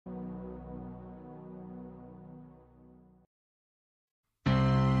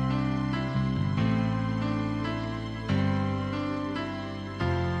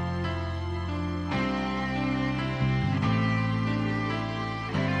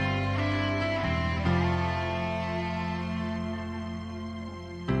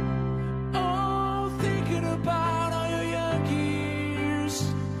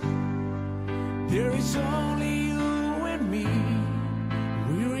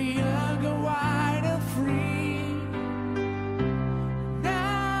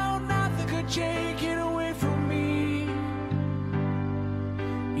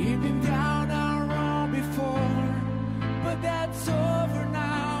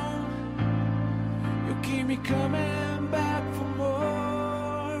coming back for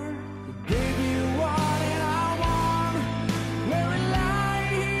more. Baby, you want and I want. Where we lie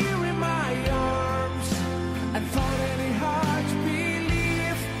here in my arms, and find any hard to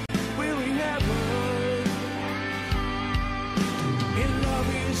believe we're in heaven. In love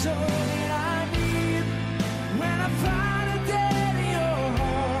is all that I need. When I find a dead in your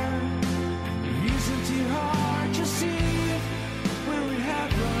heart, isn't it hard to see we're in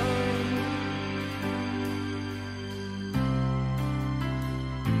heaven?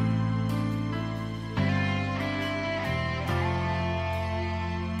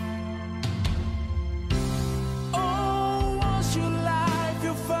 Oh, once your life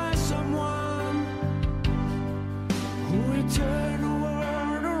you'll find someone who will turn the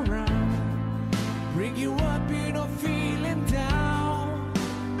world around, bring you up, you know, feeling down.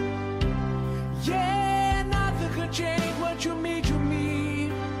 Yeah, nothing could change what you mean to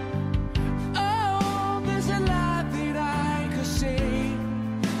me. Oh, there's a lot that I could say.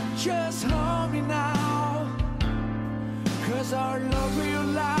 Just hold me now, 'cause our love will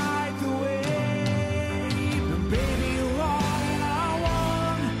light the way. Baby, you are and I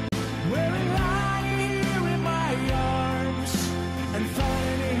want. Where we lie here in my arms, and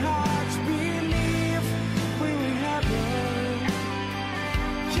finding hard to believe we're in heaven.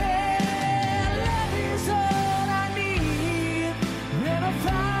 Yeah, love is all I need. When I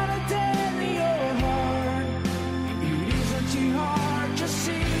find a dead in your heart, it isn't too hard to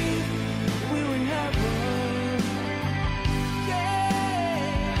see we're in heaven. Yeah,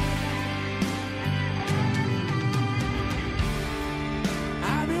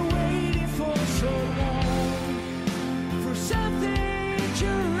 I've been waiting for so long, for something to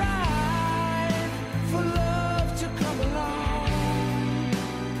ride, for love to come along.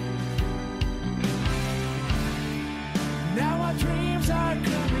 Now our dreams are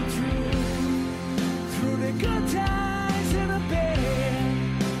coming true, through the good times and the bad.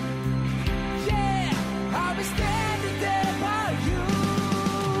 Yeah, I'll be standing there by you.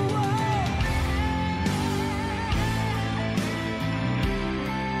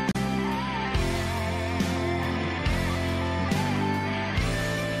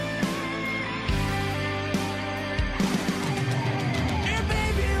 And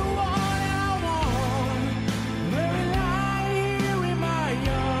baby, you want and I want. Where we lie here in my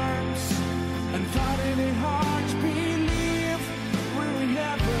arms, and finding it hard to believe we're in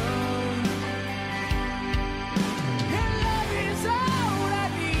heaven. And love is all I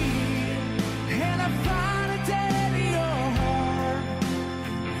need. And I find a dead in your heart,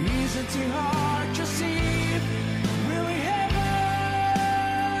 isn't too hard to see we're in heaven.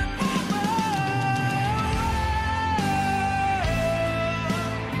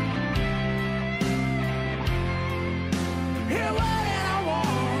 Hear what and I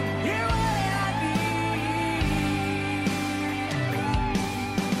want, hear what and I need.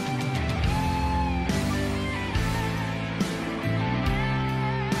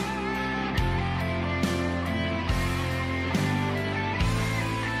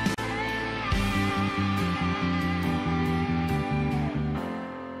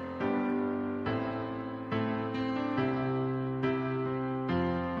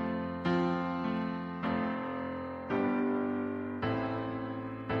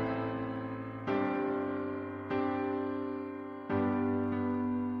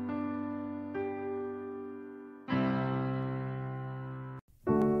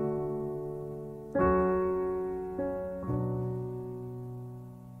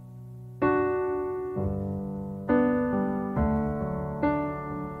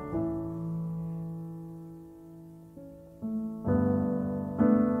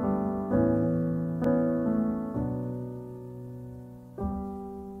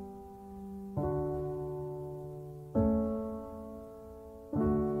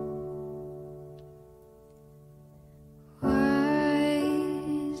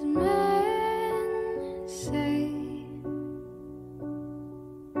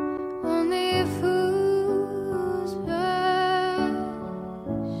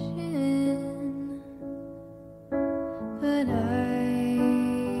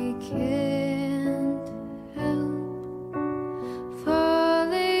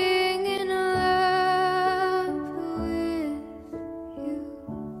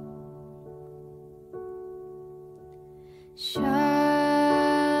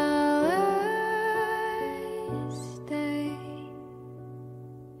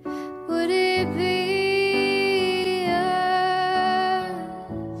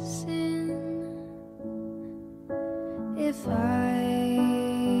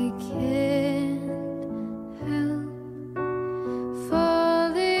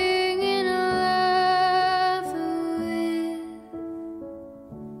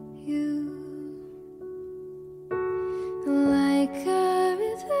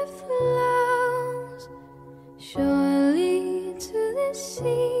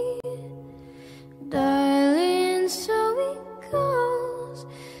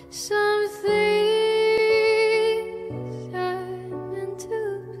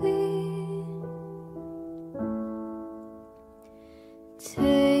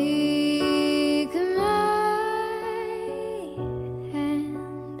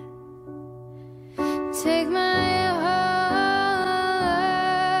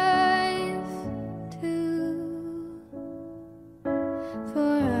 for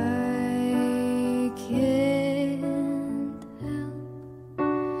I can't help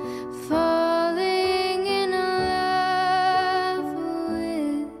falling in love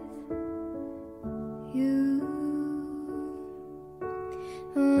with you.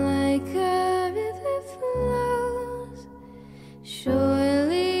 Like a river flows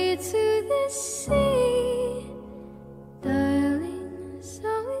surely to the sea, darling, so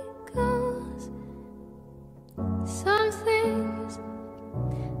it goes. Some things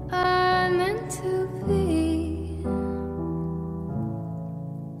are meant to be.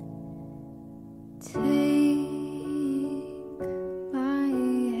 Take my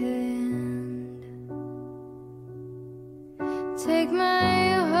hand, take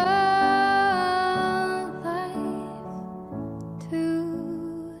my whole life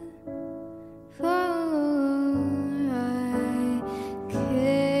too, for I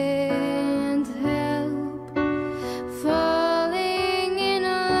can't help falling in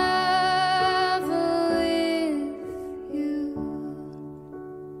love with you,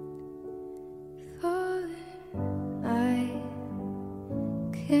 for I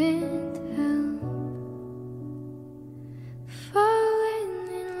can't help falling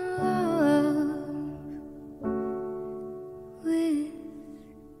in love with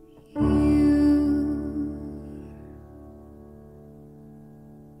you.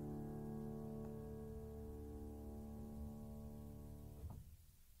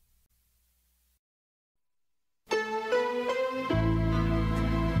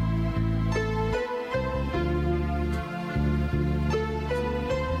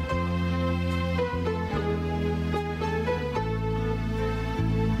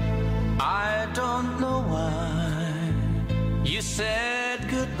 I don't know why you said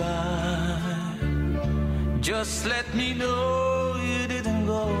goodbye. Just let me know you didn't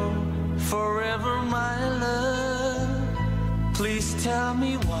go forever, my love. Please tell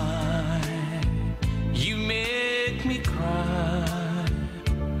me why you make me cry.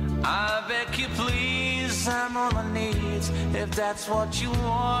 I beg you, please, I'm on my knees if that's what you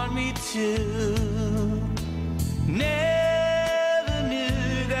want me to. Never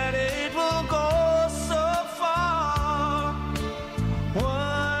knew that it will go so far.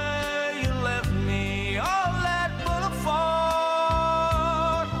 Why you left me all that but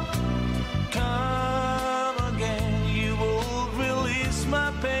apart. Come again, you won't release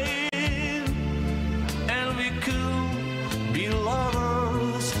my pain, and we could be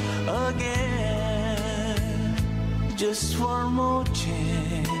lovers again. Just one more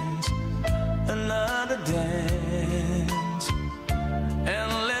chance, another dance,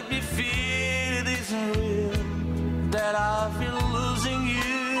 and let me feel it isn't real, that I've been losing you.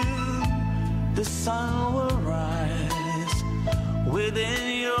 The sun will rise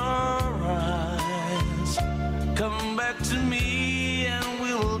within your eyes. Come back to me and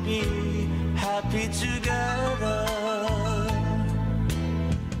we will be happy together.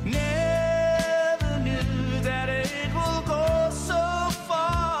 Never knew that it will go so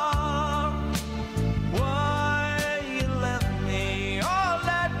far. Why you left me all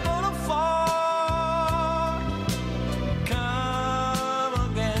that but apart.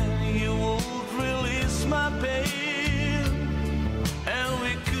 Come again, you won't release my pain, and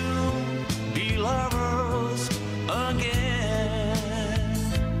we could be lovers again.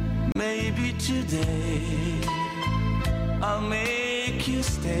 Maybe today I'll make you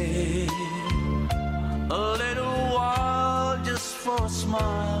stay a little while, just for a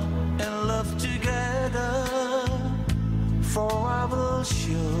smile and love together. For I will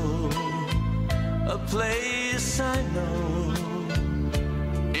show a place I know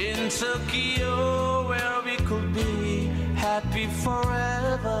in Tokyo where we could be happy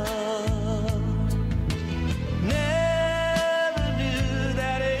forever. Never knew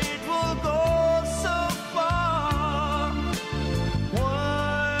that it will go so far.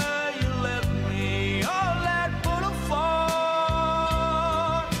 Why you left me all that but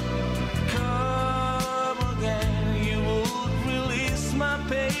apart. Come again, you won't release my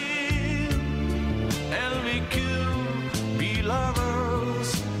pain, and we could be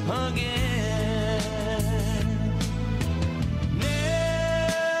lovers again.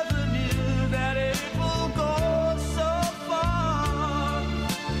 Never knew that it will go so far.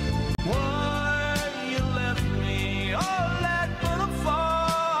 Why you left me all that but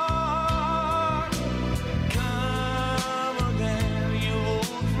apart. Come again, you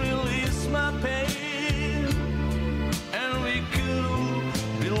won't release my pain, and we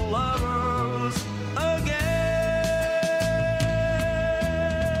could be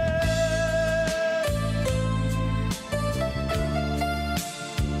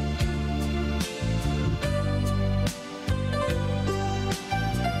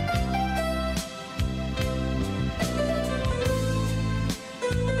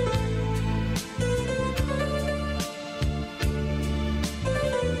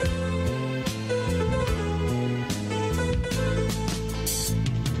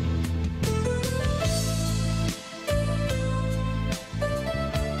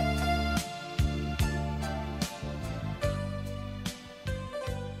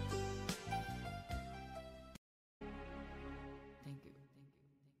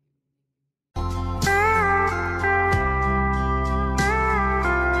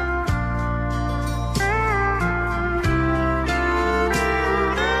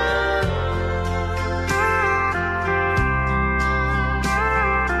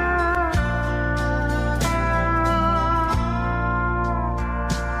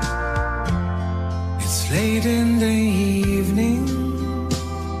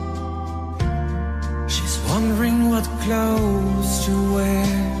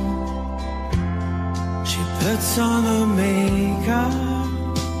puts on the makeup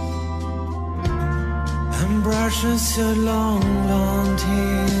and brushes her long blonde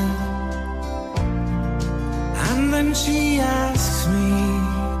hair. And then she asks me,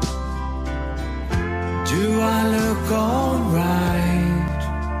 do I look alright?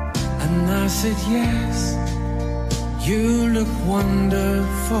 And I said yes, you look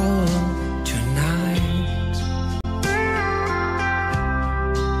wonderful tonight.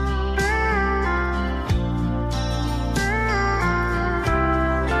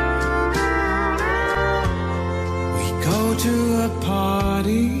 We go to a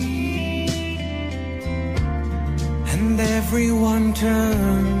party and everyone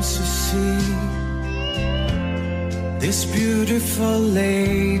turns to see this beautiful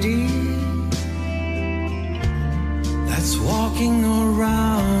lady that's walking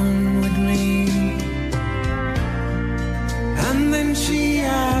around with me. And then she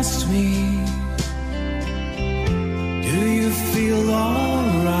asked me, do you feel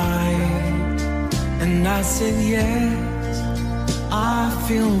alright? And I said yes, I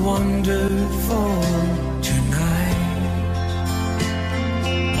feel wonderful tonight.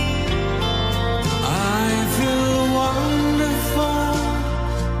 I feel wonderful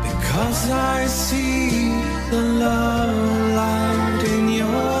because I see the love light in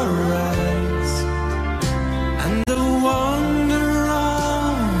your eyes, and the wonder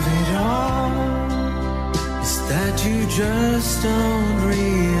of it all is that you just don't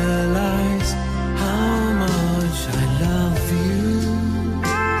realize how much I love you.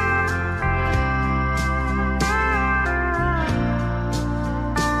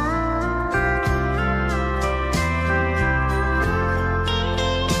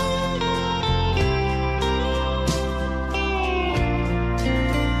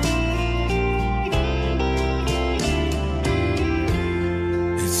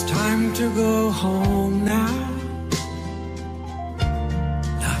 To go home now,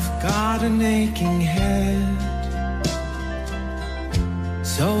 I've got an aching head,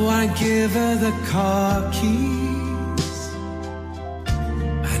 so I give her the car keys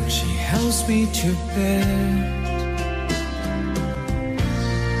and she helps me to bed.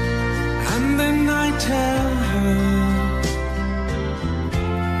 And then I tell her,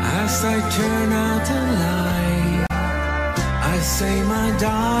 as I turn out the light, I say, my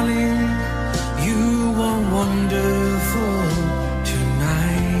darling, you are wonderful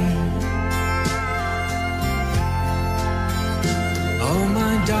tonight. Oh,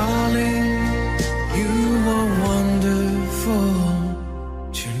 my darling, you are wonderful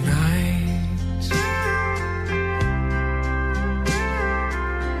tonight.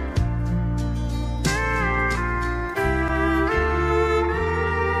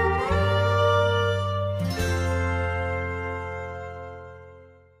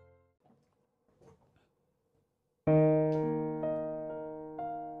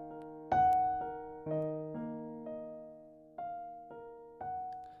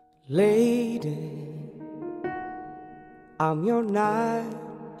 Lady, I'm your knight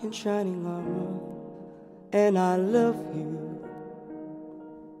in shining armor, and I love you.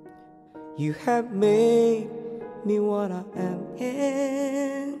 You have made me what I am,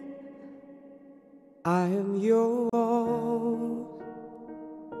 and I am yours.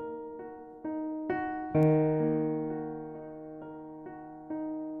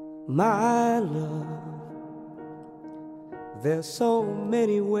 My love, there's so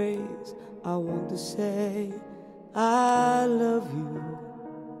many ways I want to say I love you.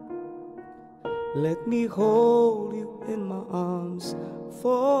 Let me hold you in my arms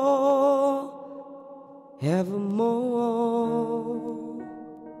forevermore.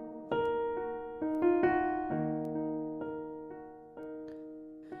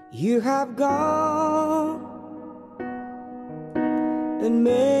 You have gone and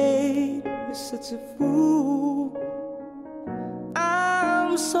made me such a fool.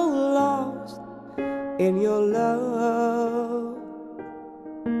 I'm so lost in your love,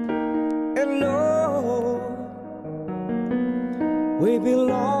 and Lord, we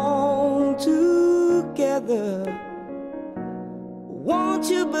belong together. Won't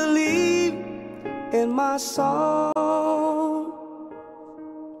you believe in my song?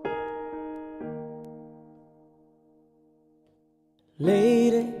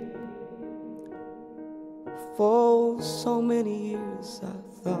 Lady, for so many years I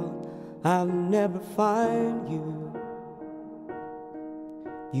thought I'd never find you.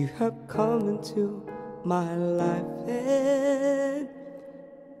 You have come into my life and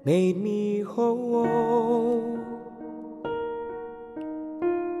made me whole.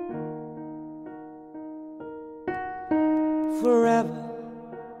 Forever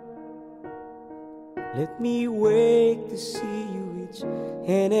Let me wake to see you each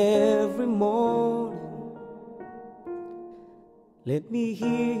and every morning. Let me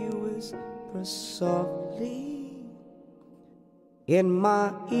hear you whisper softly in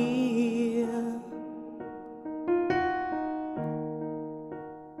my ear.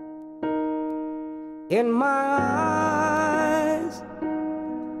 In my eyes,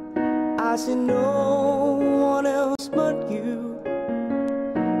 I see no one else but you.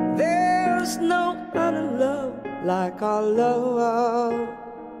 There's no other love like our love.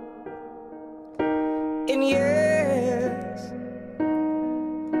 And yes,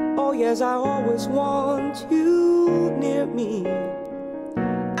 oh yes, I always want you near me.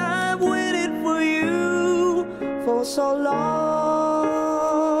 I've waited for you for so long.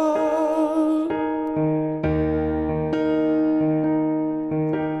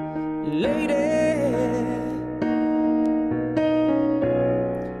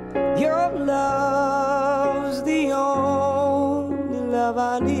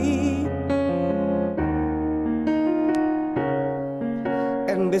 I need,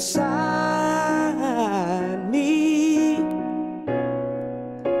 and beside me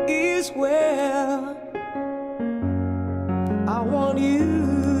is where I want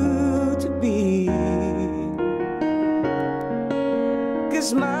you to be.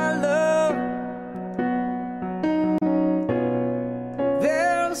 'Cause my love,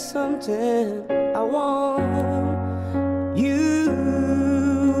 there's something I want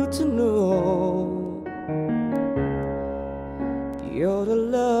you to know. You're the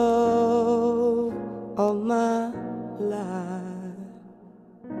love of my life.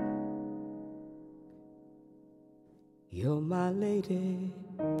 You're my lady.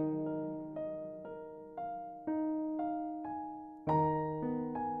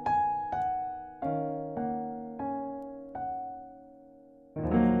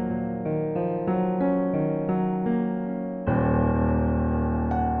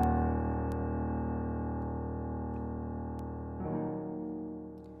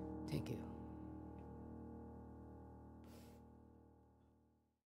 Thank you.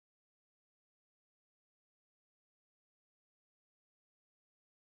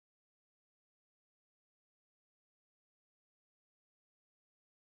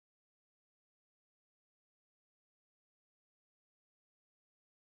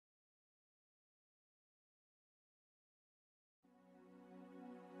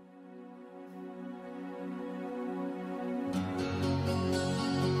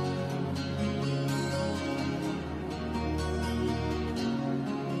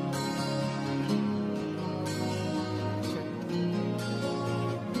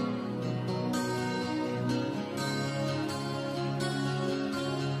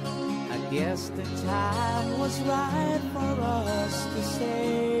 Yes, the time was right for us to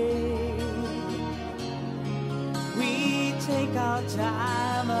say we take our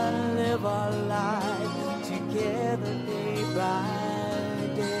time and live our life together day by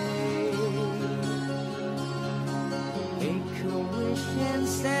day. Make a wish and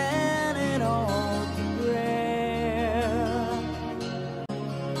send it all to prayer.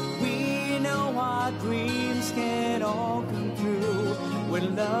 We know our dreams can all come true with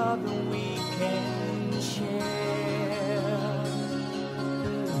love and we can share.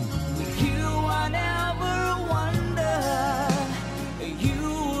 With you I never wonder, you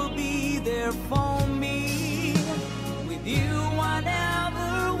will be there for me. With you I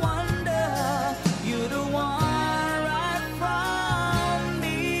never wonder, you're the one right from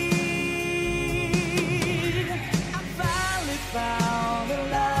me. I finally found the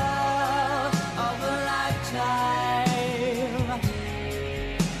love of a lifetime.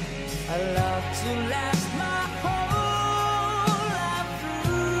 A love to last my whole life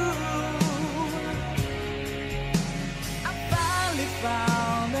through. I finally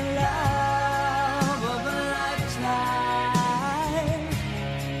found the love of a lifetime.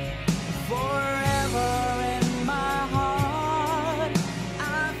 Forever in my heart, I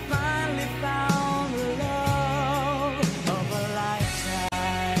finally found the love of a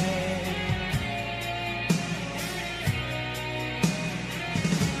lifetime.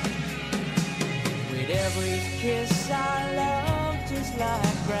 With every kiss I love just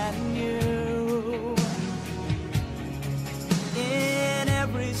like brand new. In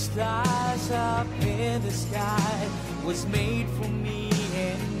every stars up in the sky was made for me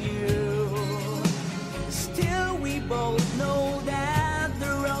and you. Still we both know that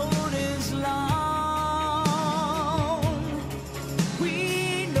the road is long.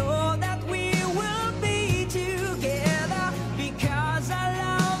 We know that we will be together because our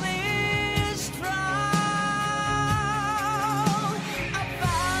love is strong. I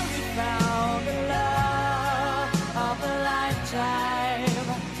finally found the love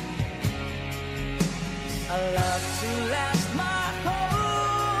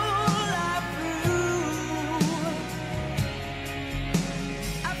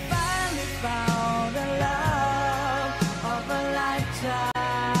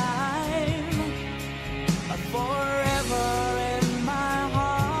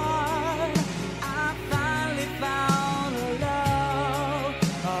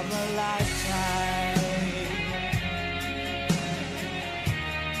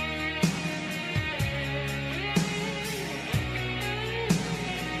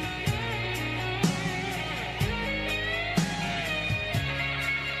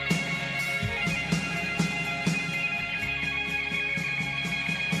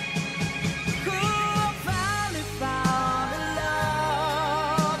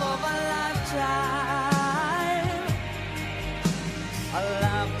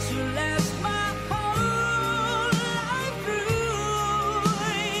to last my whole life through.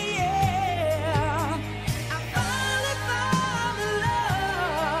 Yeah, I finally found the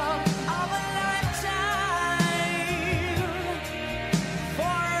love of a lifetime,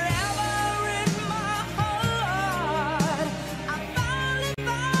 forever in my heart. I finally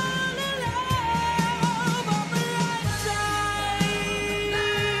found the love of a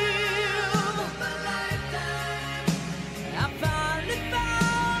lifetime. I finally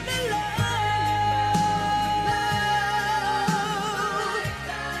found the love.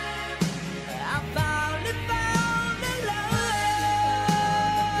 I finally found the love.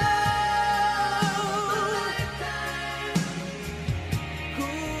 Who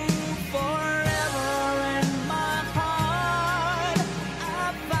forever in my heart. I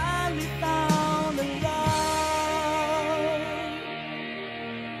finally found the love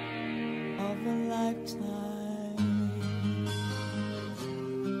of a lifetime.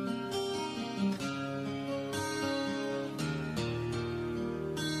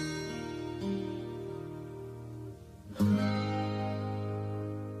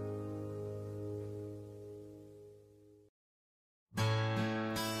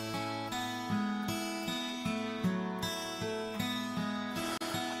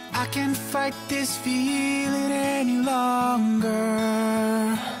 I can't fight this feeling any longer,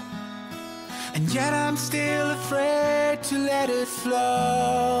 and yet I'm still afraid to let it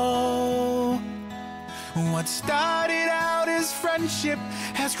flow. What started out as friendship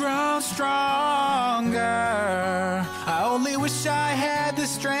has grown stronger. I only wish I had the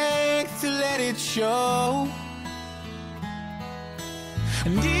strength to let it show.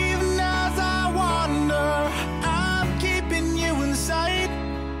 And even as I wander, I'm keeping you in sight.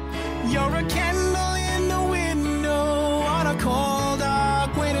 You're a candle in the window on a cold,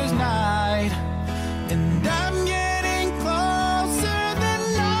 dark winter's night. And I'm getting closer than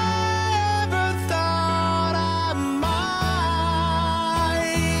I ever thought I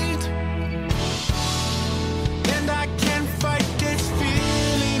might. And I can't fight this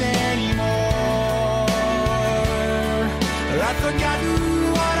feeling anymore. I've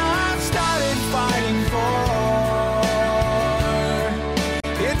forgotten what I've started fighting for.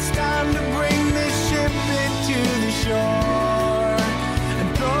 It's time to bring this ship into the shore and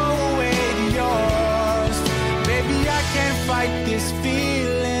throw away the yours. Baby, I can't fight this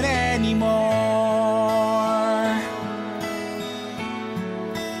feeling anymore.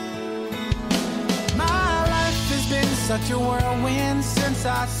 My life has been such a whirlwind since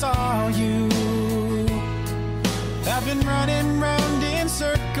I saw you. I've been running round in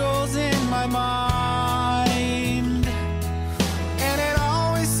circles in my mind, and it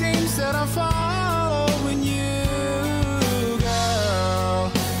always seems that I'm following you,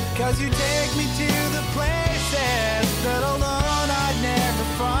 girl. 'Cause you take me to the places that alone I'd never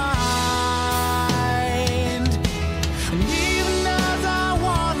find. And even as I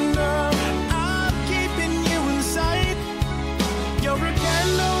wander, I'm keeping you in sight. You're a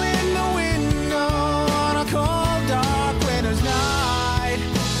candle in the window on a cold, dark winter's night.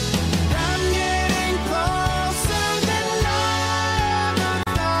 I'm getting closer than I ever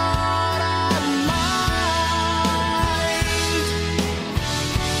thought I might.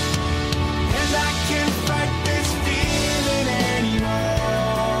 And I can't fight this feeling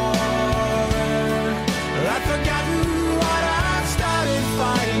anymore. I've forgotten what I've started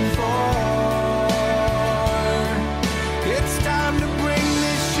fighting for. It's time to bring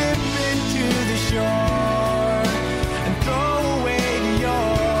this ship into the shore and throw away the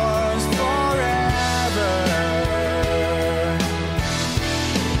yours forever.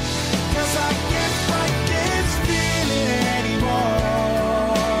 'Cause I can't fight this feeling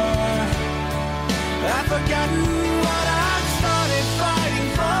anymore. I've forgotten what I've started fighting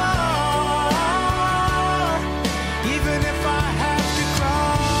for. Even if I have to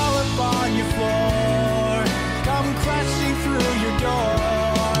crawl upon your floor, come crashing through your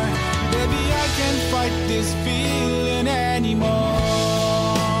door. Baby, I can't fight this feeling anymore.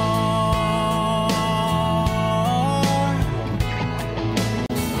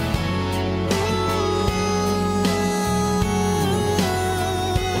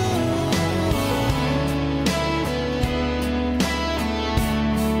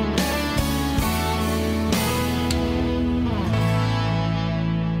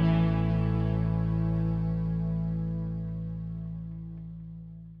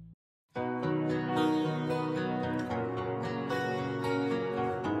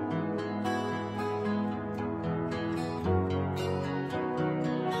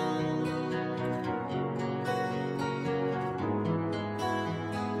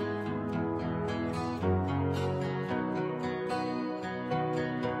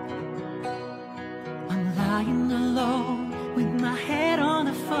 lying alone with my head on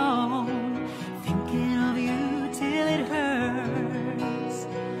the phone, thinking of you till it hurts.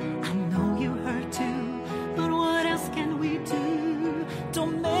 I know you hurt too, but what else can we do?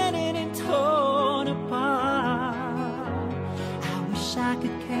 Tormented and torn apart. I wish I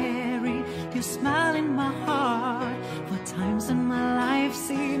could carry your smile in my heart, for times in my life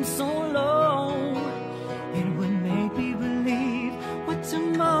seem so low. It would make me believe what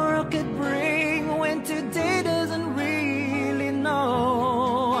tomorrow could bring, when today doesn't really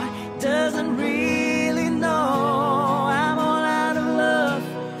know, doesn't really know. I'm all out of love,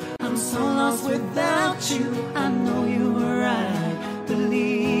 I'm so lost without you. I know you were right,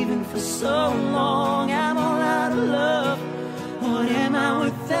 believing for so long. I'm all out of love, what am I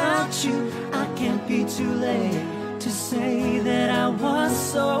without you? I can't be too late to say that I was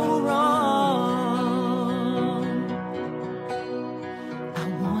so wrong. I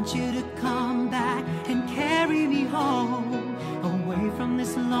want you to come back and carry me home, away from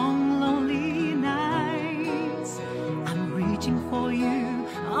this long, lonely nights. I'm reaching for you,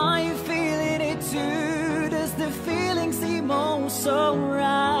 are you feeling it too? Does the feeling seem oh so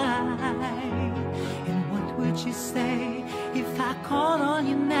right? And what would you say if I called on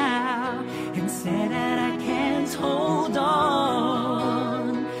you now and said that I can't hold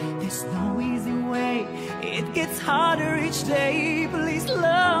on? There's no easy way, it gets harder each day. Please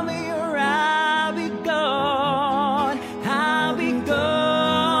love me or I'll be gone, I'll be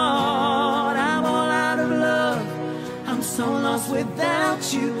gone. I'm all out of love, I'm so lost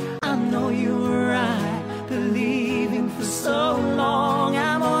without you. I know you were right, believing for so long.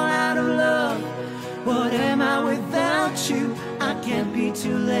 I'm all out of love, what am I without you? I can't be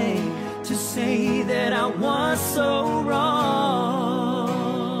too late to say that I was so wrong.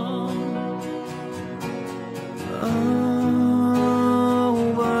 Oh,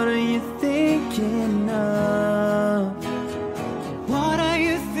 what are you thinking of? What are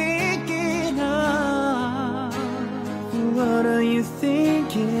you thinking of? What are you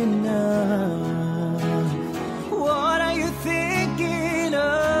thinking of? What are you thinking of?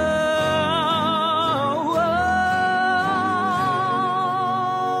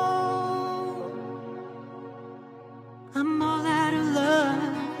 I'm all out of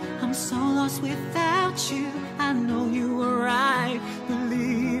love, I'm so lost without you. I know you were right,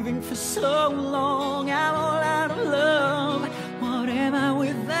 believing for so long. I'm all out of love, what am I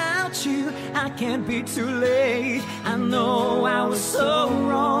without you? I can't be too late, I know I was so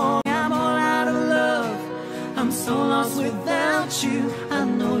wrong. I'm all out of love, I'm so lost without you. I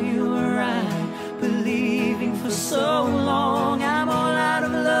know you were right, believing for so long. I'm all out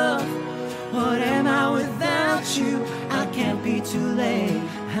of love, what am I without you? I can't be too late,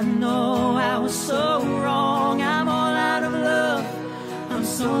 I know I was so wrong. I'm all out of love, I'm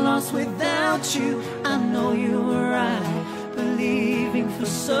so lost without you. I know you were right, believing for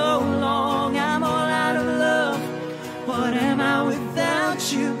so long. I'm all out of love, what am I without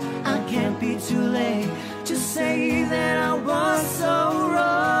you? I can't be too late to say that I was so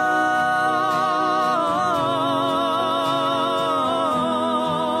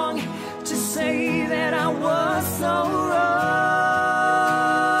wrong, to say that I was so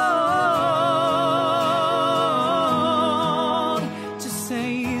wrong, to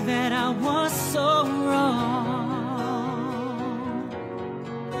say that I was so wrong,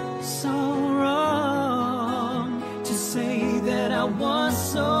 so wrong, to say that I was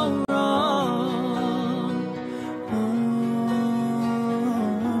so wrong,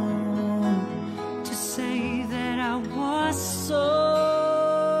 to say that I was so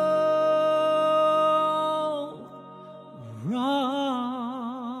wrong.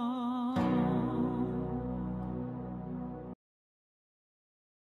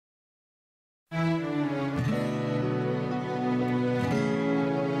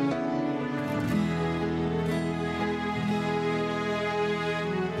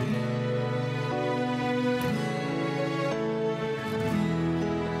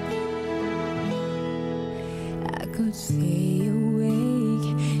 I could stay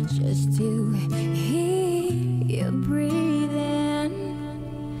awake just to hear you breathing,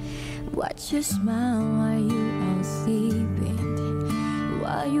 watch you smile while you are sleeping,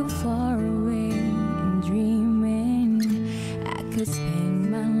 while you far away and dreaming. I could spend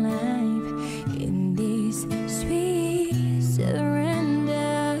my life in this sweet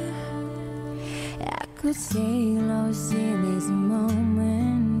surrender. I could stay lost in this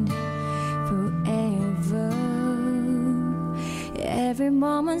moment forever. Every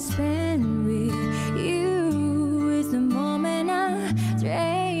moment spent with you is the moment I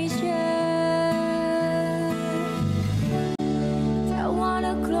treasure. I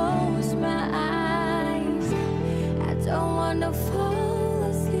wanna close my eyes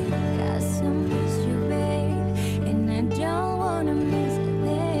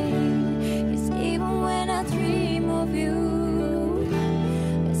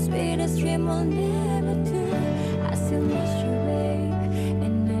sweetest dream will never do. I still miss you, babe,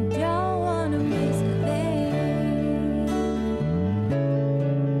 and I don't wanna miss a thing.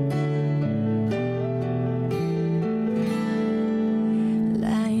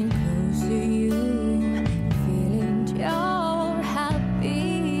 Lying close to you, feeling your heart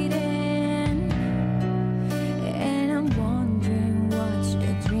beating, and I'm wondering what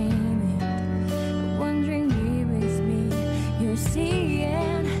you're dreaming, wondering if it's me you're seeing.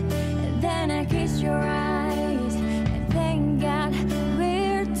 And then I kiss your eyes, and thank God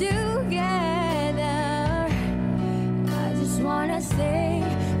we're together. I just wanna stay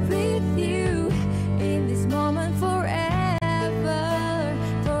with you in this moment forever,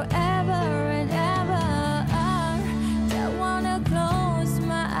 forever and ever. Don't wanna close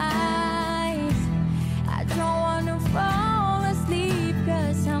my eyes, I don't wanna fall asleep,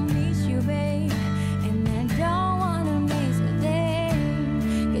 'cause I miss you, babe, and I don't wanna miss a thing.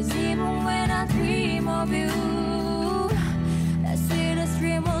 'Cause even when I dream of you, the sweetest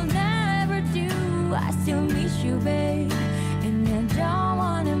dream will never do. I still miss you, babe, and I don't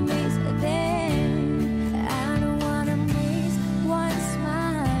wanna miss a thing. I don't wanna miss one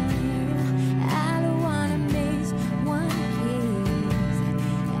smile, I don't wanna miss one kiss.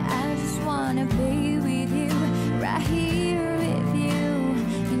 I just wanna be with you, right here with you,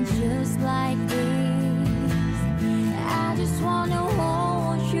 and just like this. I just wanna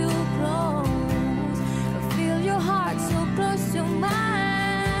hold you close, feel your heart so close to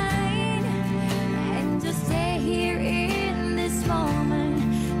mine, and just stay here in this moment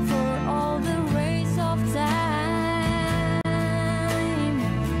for all the race of time.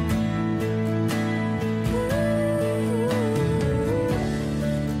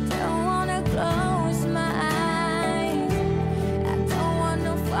 Don't wanna close my eyes, I don't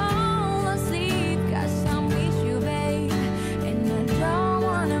wanna fall asleep, 'cause I miss you, babe, and I don't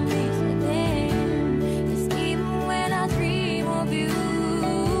wanna miss a thing. 'Cause even when I dream of you,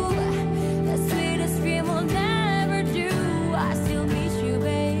 the sweetest dream will never do. I still miss you,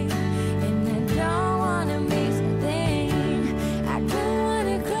 babe, and I don't wanna miss a thing. I don't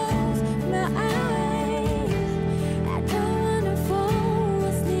wanna close my eyes, I don't wanna fall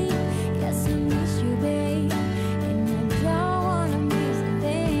asleep, 'cause I miss you, babe, and I don't wanna miss a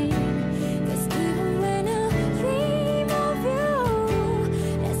thing. 'Cause even when I dream of you,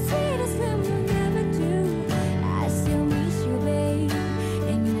 the sweetest dream will never do. I still miss you, babe,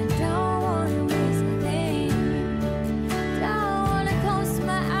 and I don't wanna miss a thing. Don't wanna close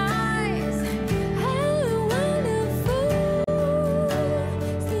my eyes, I don't wanna fall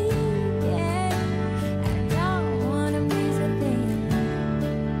asleep, yeah. I don't wanna miss a thing.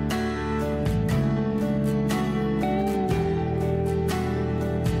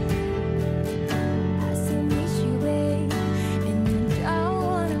 I still miss you, babe, and I don't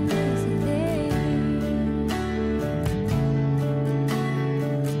wanna miss a thing.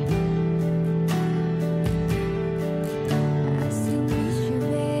 I still miss you,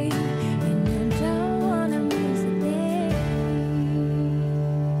 babe, and I don't wanna miss a thing.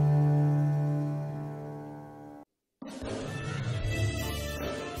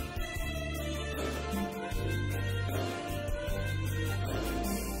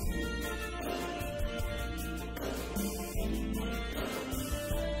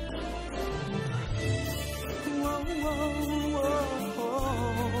 Whoa, whoa, whoa.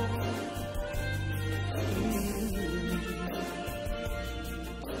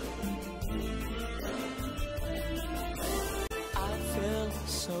 I felt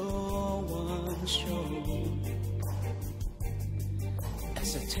so unsure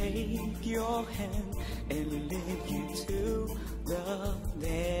as I take your hand and lead you to the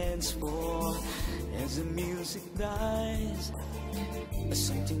dance floor. As the music dies,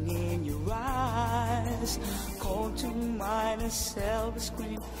 something in your eyes called to mind a silver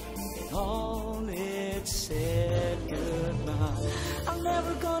screen, and all it said goodbye. I'm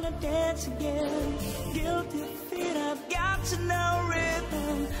never gonna dance again, guilty feet, I've got to know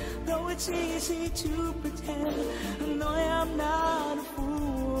rhythm. Though it's easy to pretend, no, I'm not a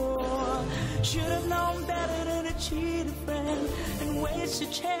fool. Should have known better than to cheat a friend and waste a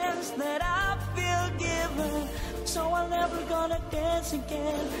chance that I feel given. So I'm never gonna dance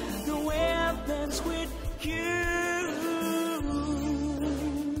again the way I've danced with you.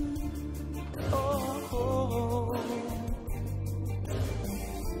 Oh, oh.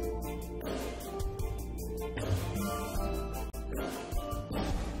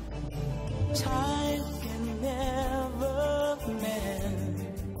 Time can never mend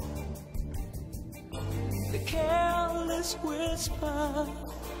the careless whisper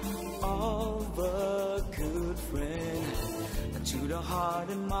of a good friend. to the heart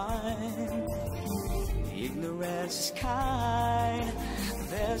and mind. Ignorance is kind,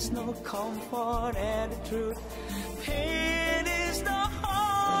 there's no comfort and the truth. Pain is the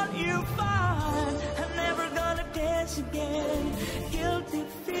heart you find. I'm never gonna dance again. Guilty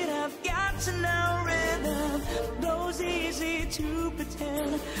feet, I've got to know rhythm. Those easy to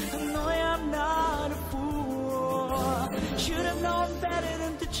pretend. I know I'm not a fool. Should have known better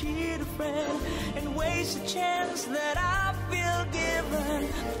than to cheat a friend and waste a chance that I feel given.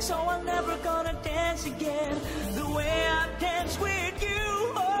 So I'm never gonna dance again the way I danced with you.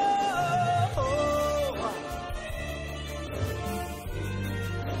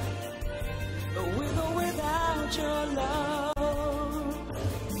 With or without your love.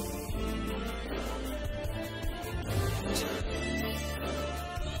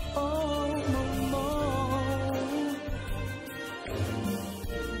 Oh, no more.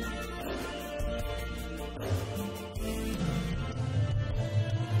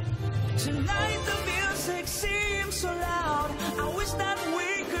 Tonight the music seems so loud. I wish that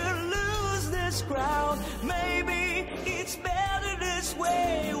we could lose this crowd. Maybe it's better this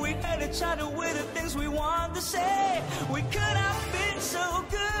way. We hurt each other with the things we want to say. We could have been so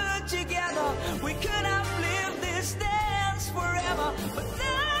good together. We could have lived this dance forever. But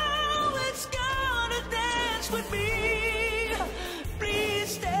now it's gonna dance with me. Please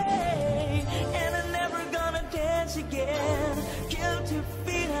stay. And I'm never gonna dance again. Guilty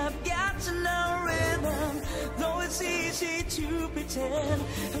feet, I've got to know rhythm. Though it's easy to pretend.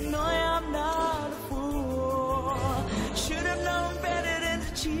 No, I'm not a fool. Should have known better than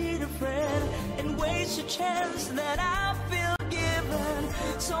to cheat a friend and waste a chance that I feel given.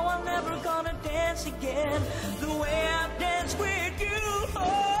 So I'm never gonna dance again the way I danced with you.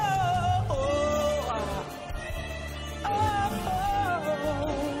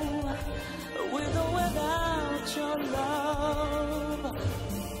 With or without your love.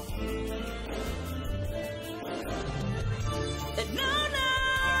 And now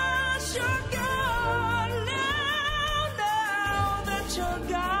you're gone. Now that you're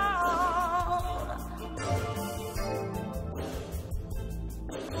gone.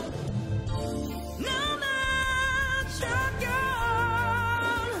 Now that you're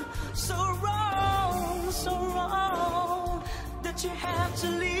gone. So wrong that you have to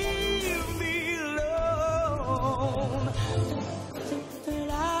leave me alone.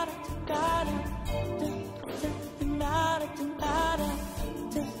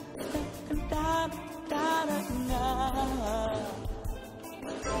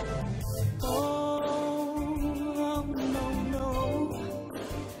 Oh, no, no.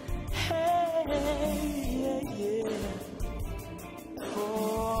 Hey, yeah.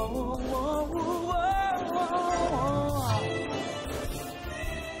 Oh.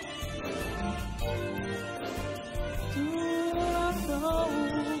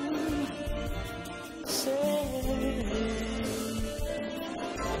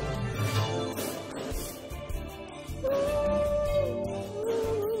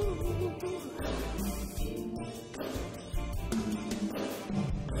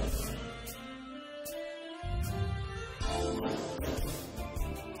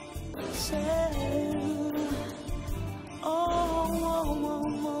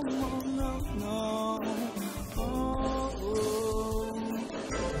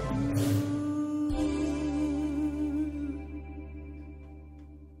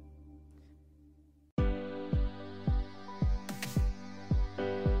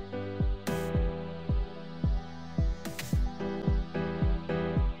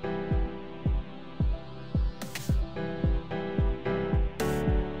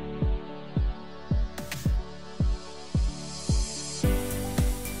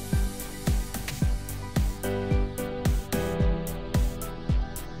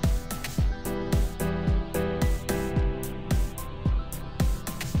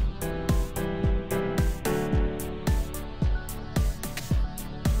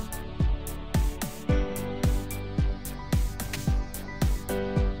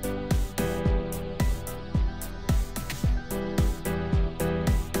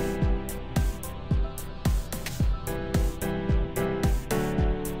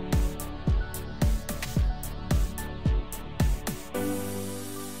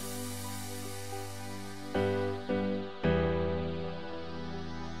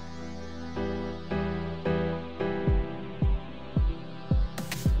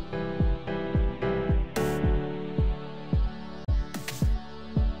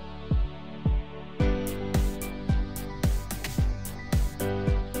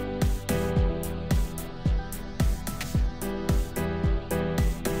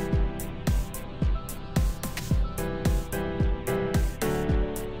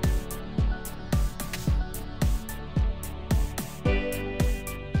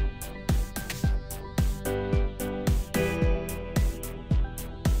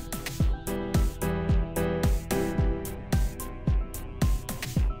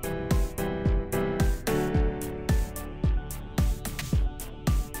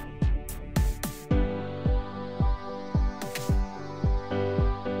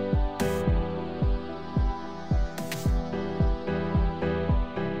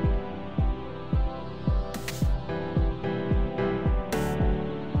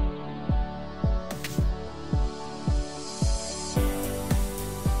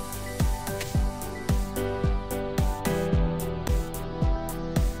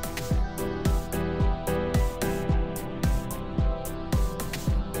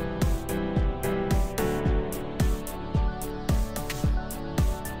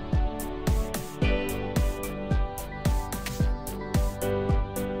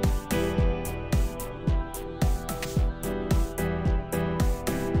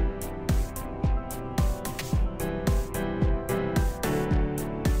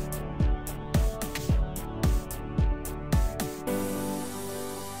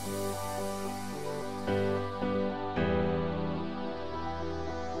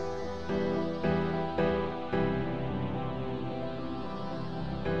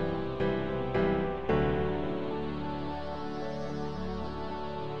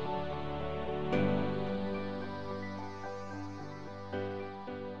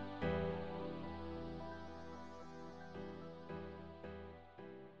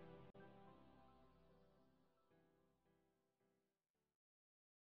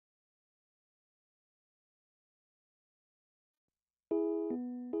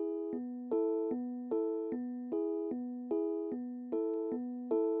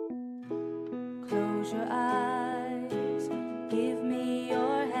 Close your eyes, give me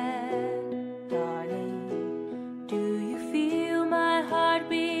your hand, darling. Do you feel my heart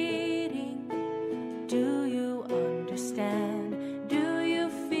beating? Do you understand? Do you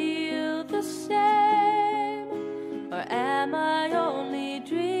feel the same? Or am I only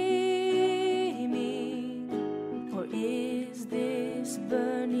dreaming? Or is this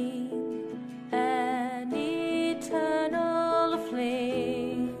burning an eternal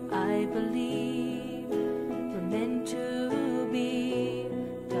flame? I believe we're meant to be,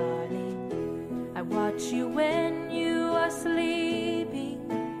 darling. I watch you when you are sleeping.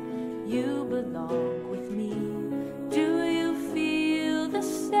 You belong with me. Do you feel the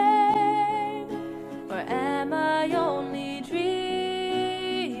same? Or am I only dreaming?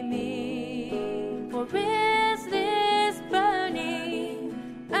 Or is this burning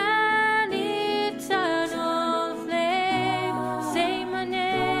an eternal flame? Say my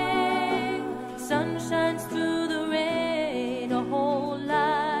name. Sun shines through the rain. A whole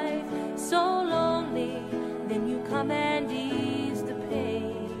life so lonely. Then you come and ease the pain.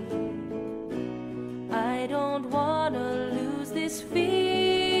 I don't wanna lose this feeling,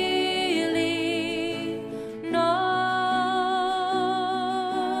 no.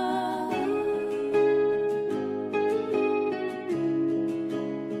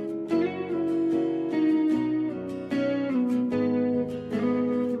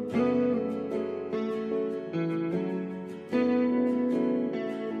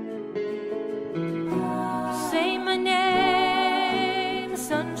 Say my name,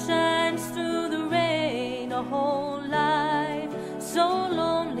 sun shines through the rain. A whole life so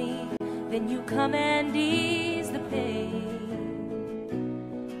lonely. Then you come and ease the pain.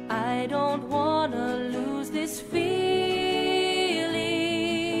 I don't wanna lose this feeling,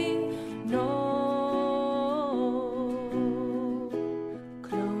 no.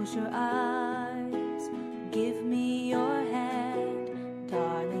 Close your eyes, give me your hand,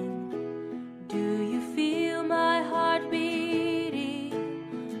 darling. Do you feel my heart beating?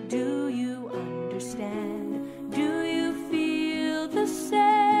 Do you understand? Do you feel the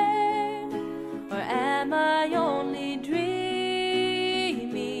same? Or am I only dreaming?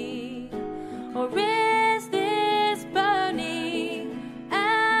 Or is this burning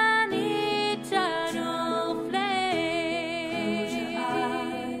an eternal flame? Close your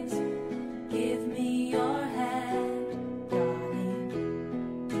eyes, give me your hand, darling.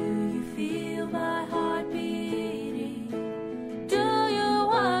 Do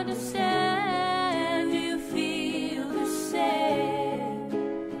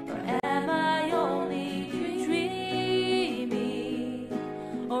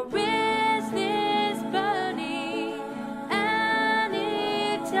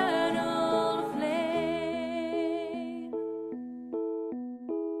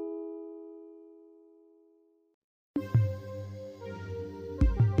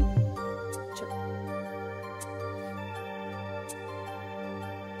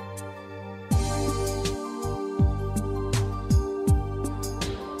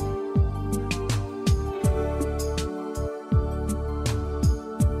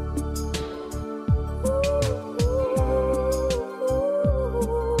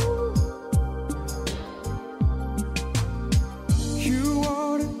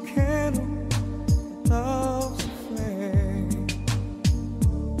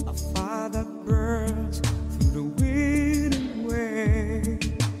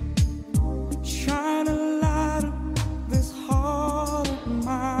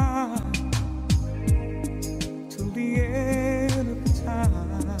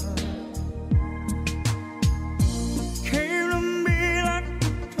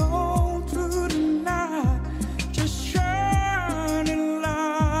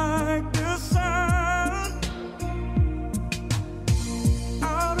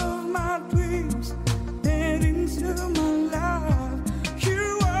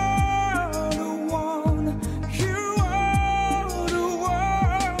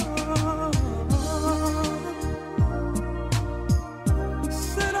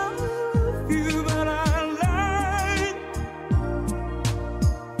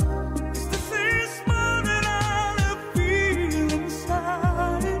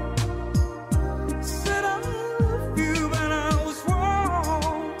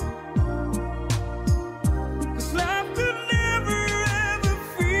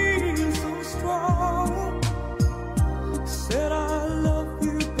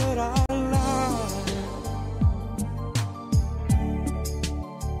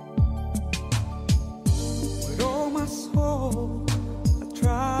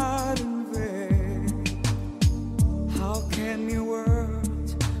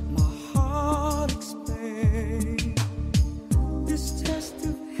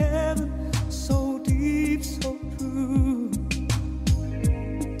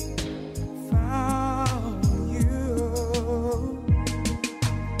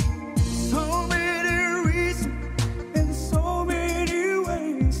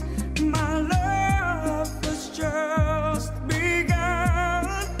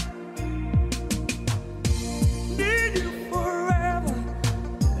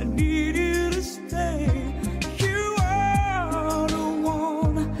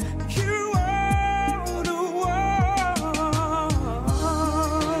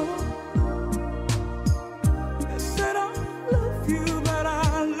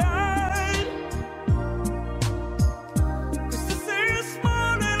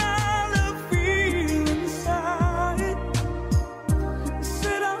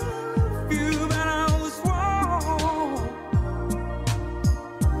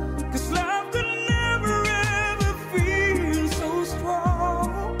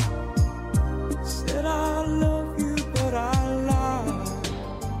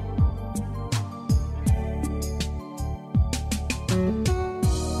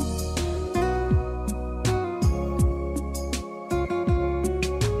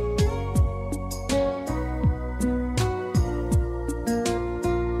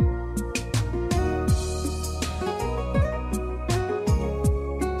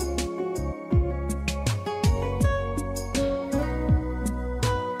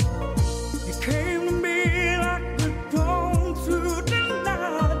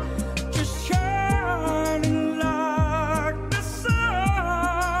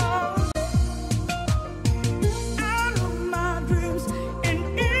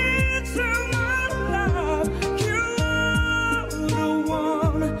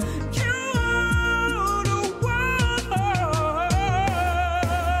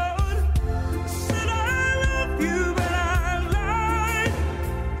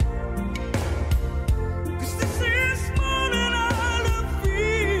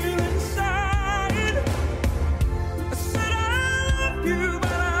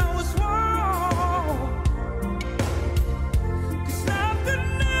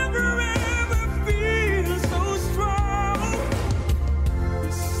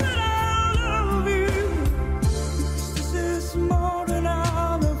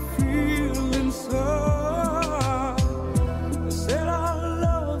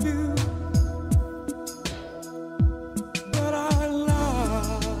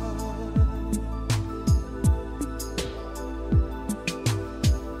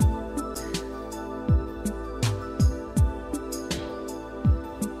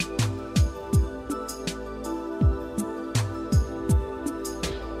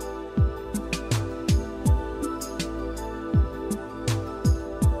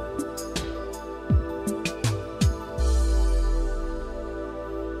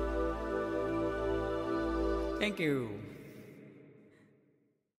Thank you.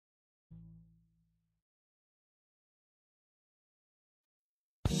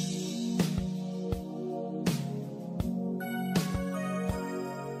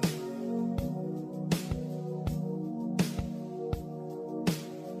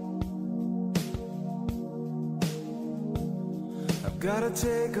 Gotta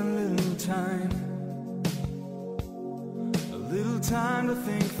take a little time to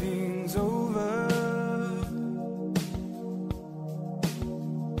think things over.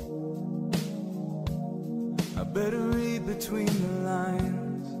 I better read between the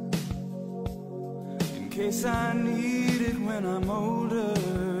lines in case I need it when I'm older.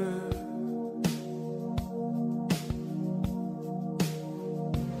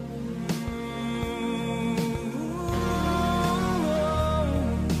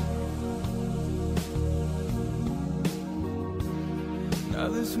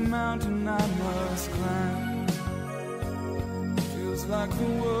 This mountain I must climb feels like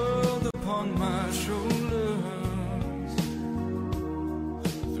the world upon my shoulders.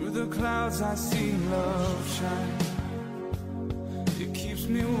 Through the clouds I see love shine. It keeps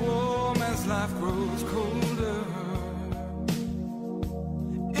me warm as life grows colder.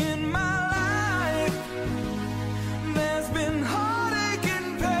 In my life there's been heartache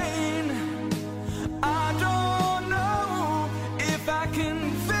and pain. I don't know if I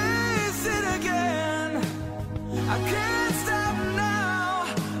can face it again. I can't stop now.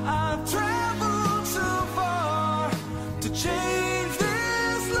 I've traveled so far to change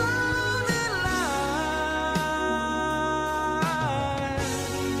this lonely life.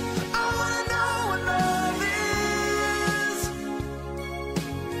 I wanna know what love is.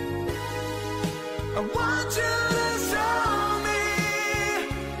 I want you to show me.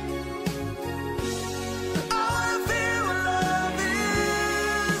 I wanna feel what love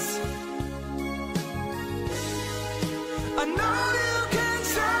is. I know you can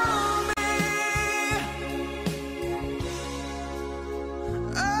show me.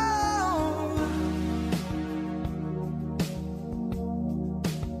 Oh,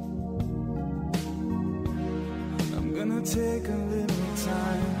 I'm gonna take a little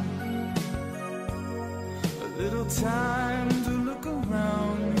time to look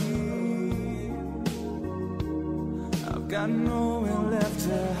around me. I've got nowhere left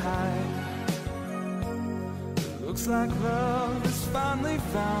to hide. Looks like love has finally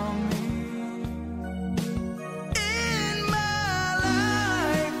found me. In my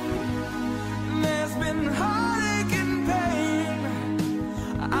life, there's been heartache and pain.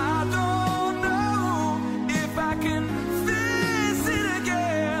 I don't know if I can face it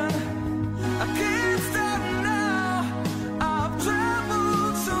again. I can't stop now. I've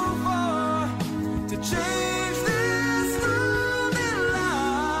traveled so far to change this lonely life.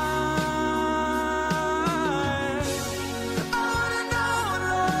 I wanna know what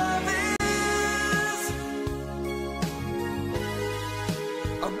love is.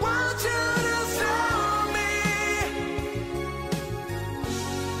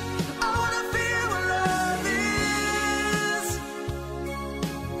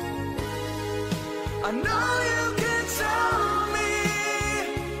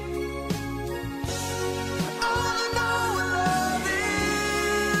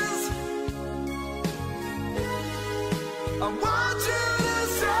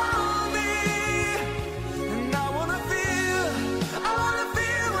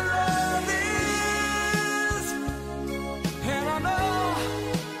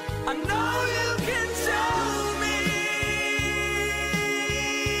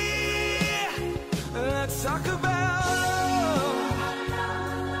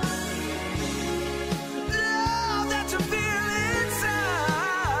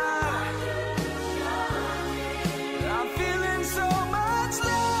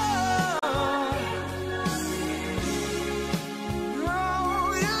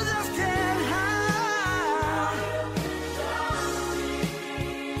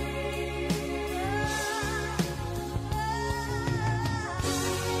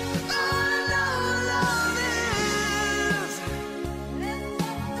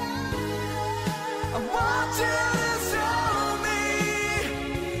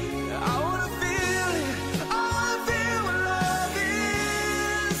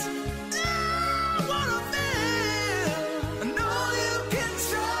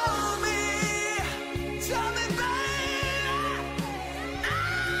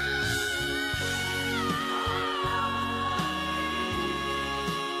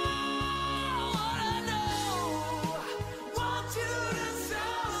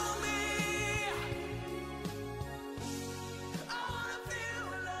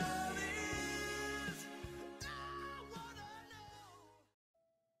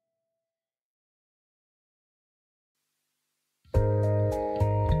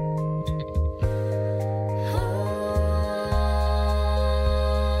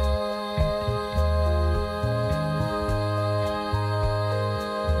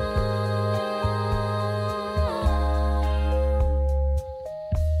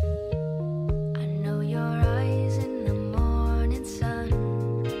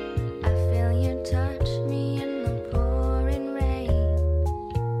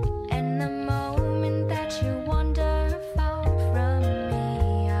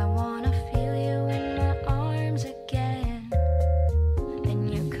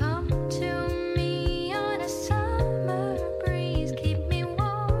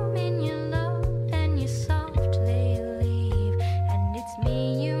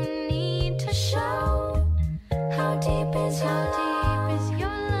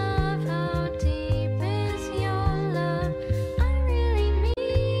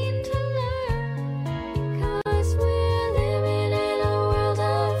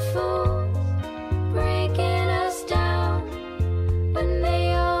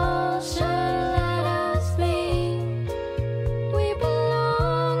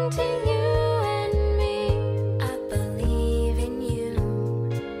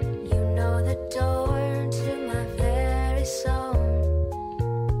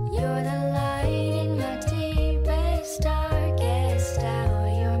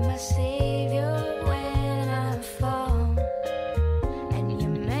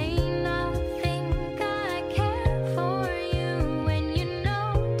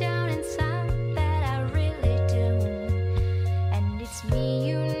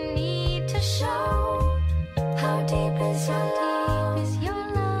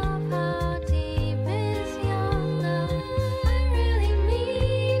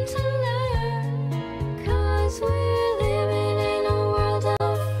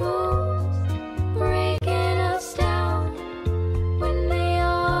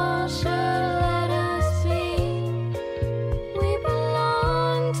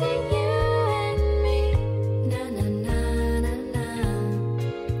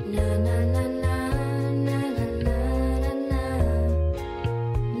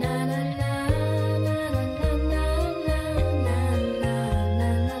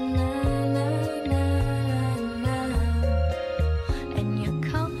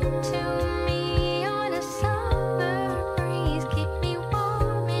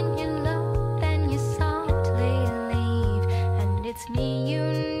 you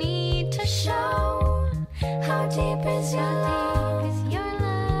need to show. How deep is your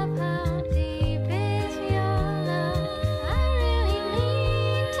love? How deep is your love? I really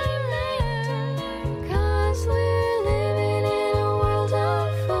need to learn. 'Cause we're living in a world of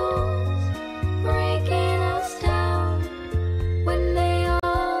fools, breaking us down when they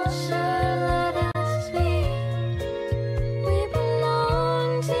all should let us be. We belong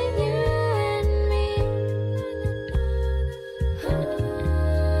to you and me.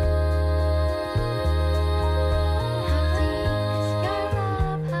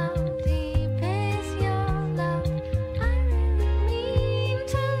 How deep is your love? I really need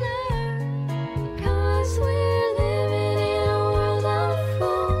to learn. 'Cause we're living in a world of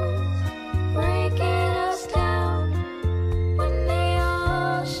fools, breaking us down when they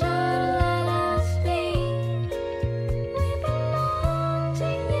all should let us be. We belong to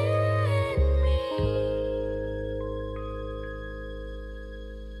you and me.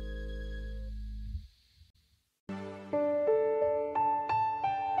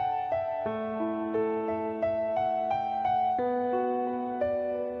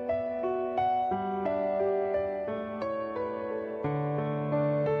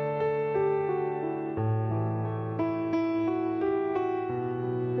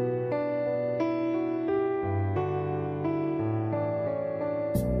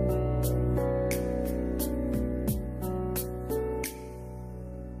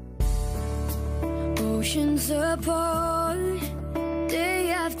 Oceans apart, day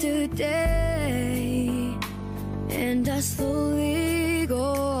after day, and I slowly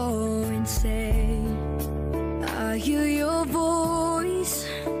go insane. I hear your voice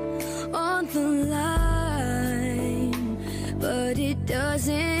on the line, but it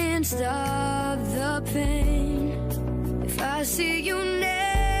doesn't stop the pain. If I see you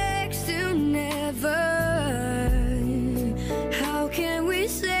next to never, how can we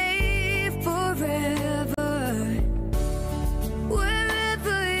say forever?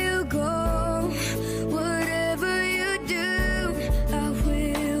 Wherever you go, whatever you do, I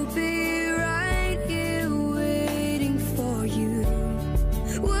will be right here waiting for you.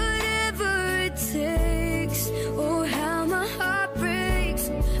 Whatever it takes, or how my heart breaks,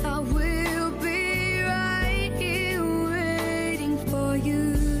 I will be right here waiting for you.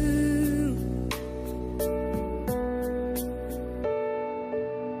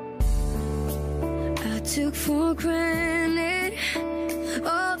 I took for granted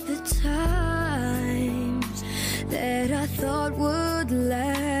all the times that I thought would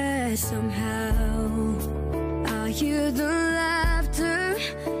last somehow. I hear the laughter,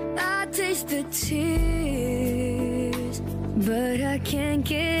 I taste the tears, but I can't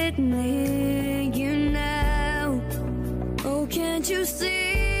get near you now. Oh, can't you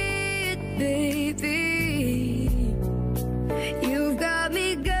see it, baby? You've got me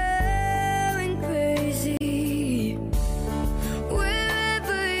going crazy.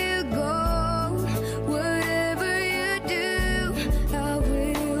 Wherever you go, whatever you do, I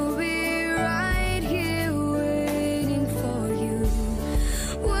will be right here waiting for you.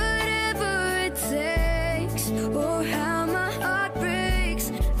 Whatever it takes, or how my heart breaks,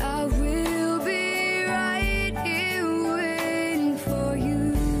 I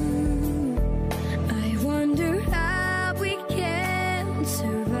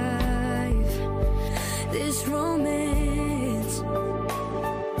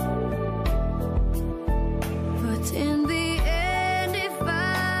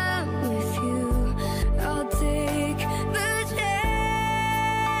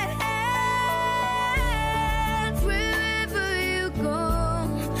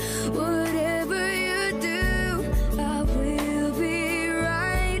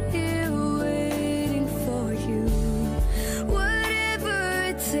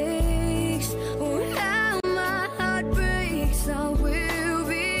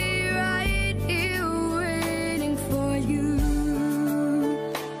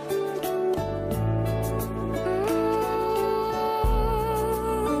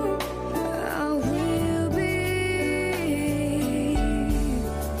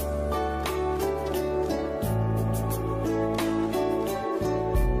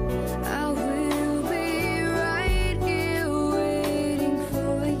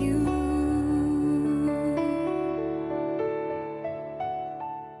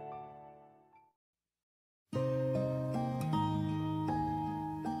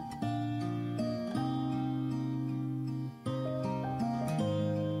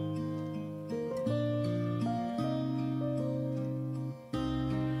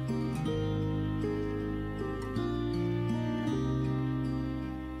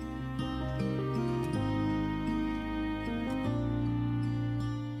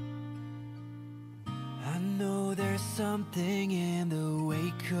There's something in the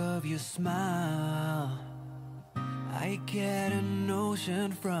wake of your smile. I get a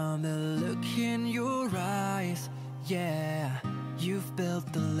notion from the look in your eyes. Yeah, you've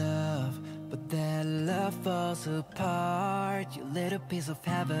built the love, but that love falls apart. Your little piece of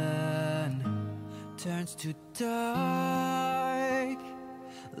heaven turns to dark.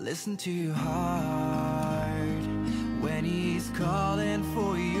 Listen to your heart when he's calling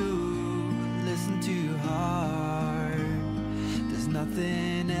for you. Listen to your heart. There's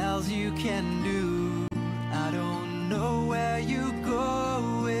nothing else you can do. I don't know where you're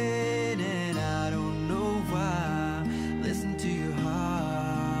going, and I don't know why. Listen to your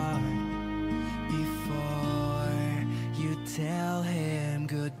heart before you tell him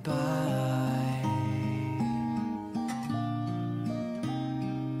goodbye.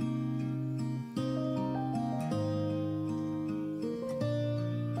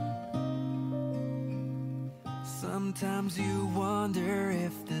 Sometimes you wonder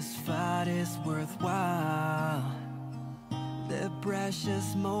if this fight is worthwhile. The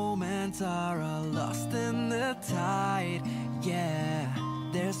precious moments are all lost in the tide. Yeah,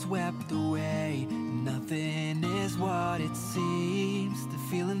 they're swept away. Nothing is what it seems. The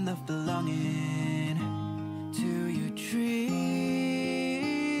feeling of belonging to your dreams.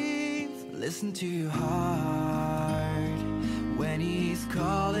 Listen to your heart when he's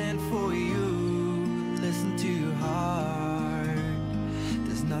calling for you. Listen to your heart.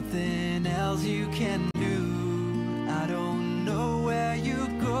 There's nothing else you can do. I don't know where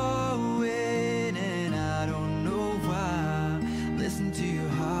you're going, and I don't know why. Listen to your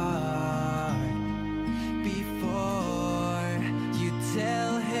heart before you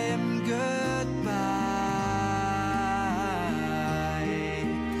tell him goodbye.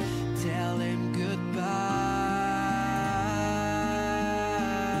 Tell him goodbye.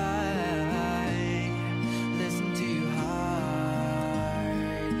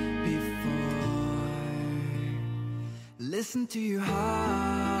 Listen to your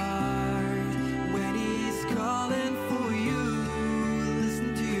heart when he's calling for you.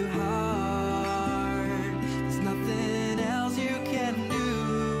 Listen to your heart. There's nothing else you can do.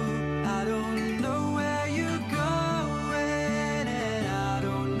 I don't know where you're going, and I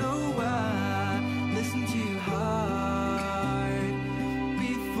don't know why. Listen to your heart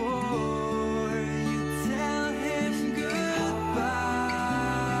before you tell him goodbye.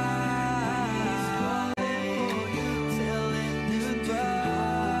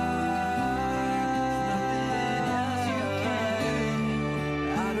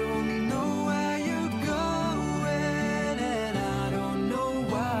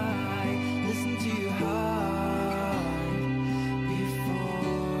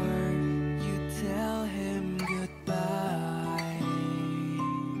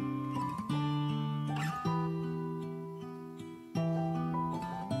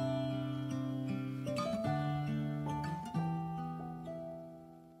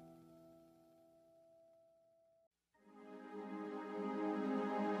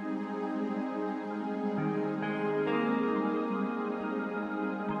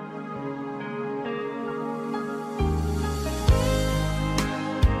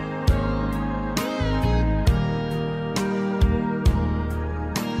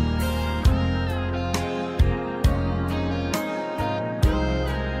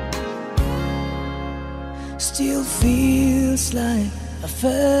 Still feels like a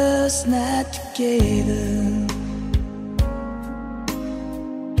first night together.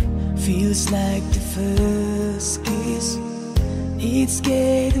 Feels like the first kiss. It's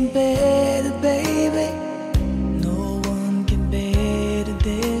getting better, baby. No one can better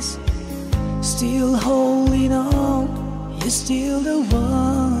this. Still holding on, you're still the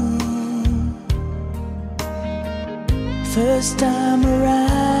one. First time our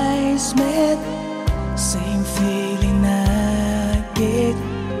eyes met, same feeling I get,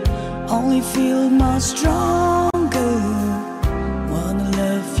 only feel much stronger. Wanna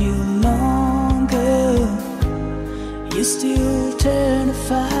love you longer. You still turn the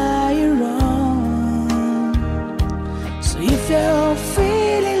fire on. So if you're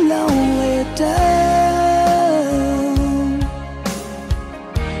feeling lonely down,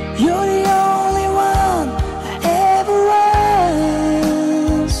 you're the only one I ever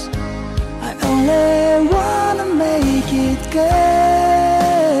was. I only wanna make it good.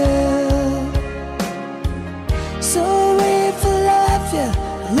 So if I love you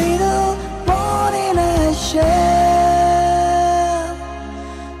a little more than I shall,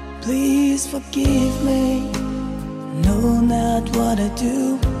 please forgive me. Know not what I do.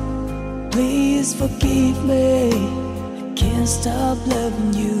 Please forgive me. I can't stop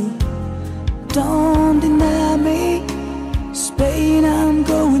loving you. Don't deny me this pain I'm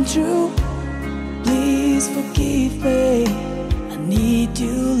going through. Please forgive me, I need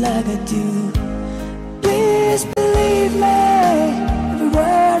you like I do. Please believe me, every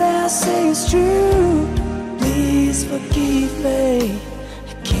word I say is true. Please forgive me,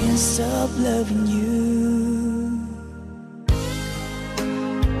 I can't stop loving you.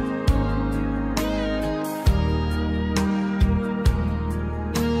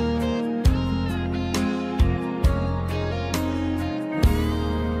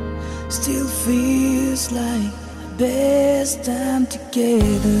 Still feels like the best time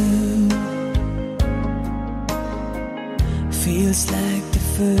together. Feels like the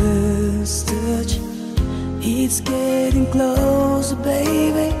first touch. It's getting closer,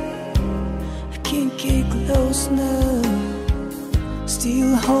 baby. I can't get close enough.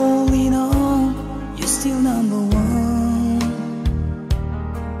 Still holding on, you're still number one.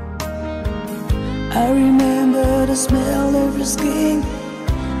 I remember the smell of your skin.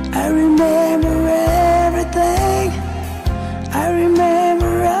 I remember everything. I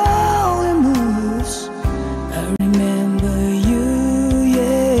remember all your moves. I remember you,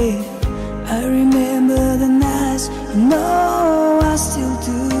 yeah. I remember the nights, you know I still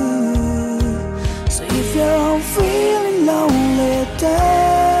do. So if you're feeling lonely,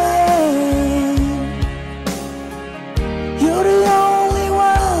 darling, you're the only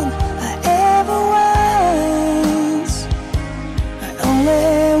one I ever want. I only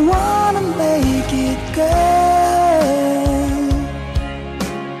wanna make it good.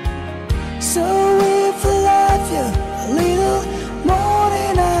 So if I love you a little more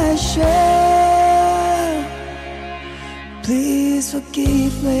than I should, please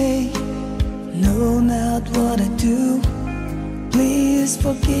forgive me, know not what I do. Please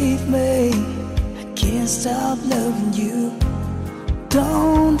forgive me, I can't stop loving you.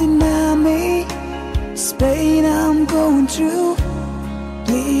 Don't deny me this pain I'm going through.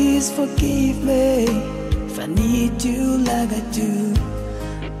 Please forgive me if I need you like I do.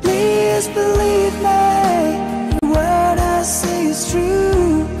 Please believe me, the word I say is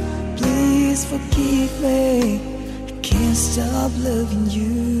true. Please forgive me, I can't stop loving you.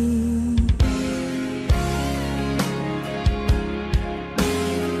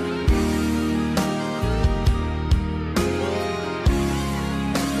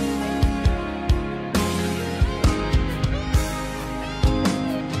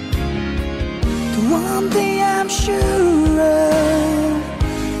 One thing I'm sure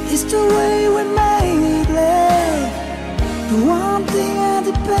of is the way we made love. The one thing I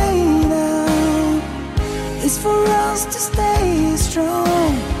depend on is for us to stay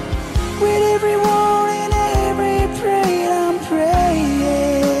strong. With every word and every prayer I'm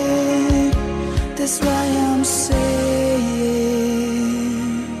praying. That's why I'm saying,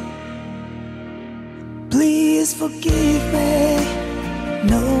 please forgive me,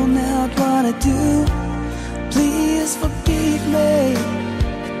 know not what I do. Please forgive me,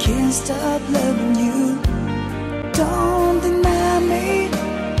 I can't stop loving you. Don't deny me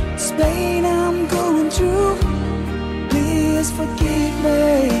this pain I'm going through. Please forgive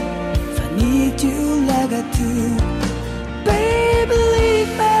me if I need you like I do. Baby, believe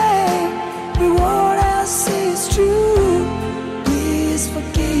me, every word I say is true. Please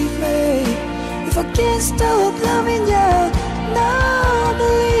forgive me if I can't stop loving you. No,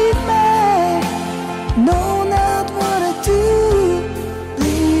 believe me, know not what I do.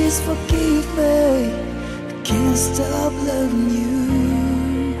 Please forgive me, I can't stop loving you.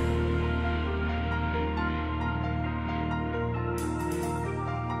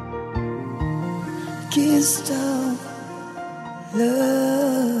 Can't stop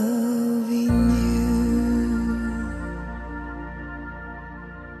loving you.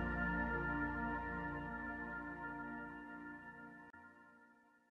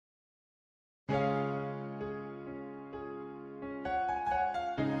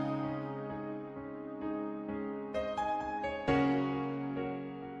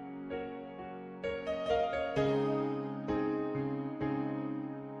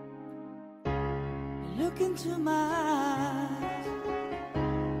 Look into my eyes,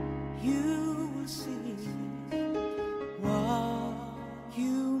 you will see what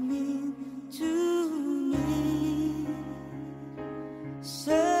you mean to me.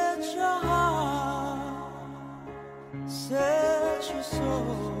 Search your heart, search your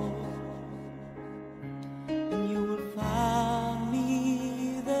soul, and you will find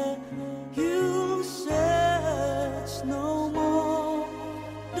me there. You'll search no more.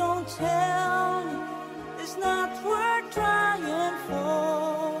 Don't tell me it's not worth trying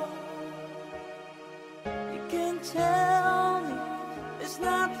for. You can tell me it's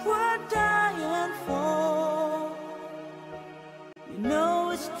not worth dying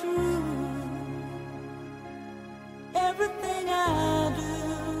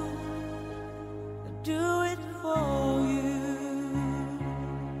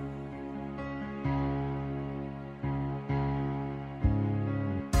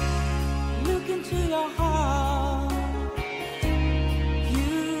into your heart,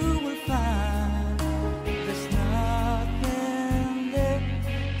 you will find there's nothing there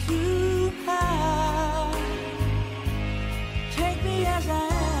to hide. Take me as I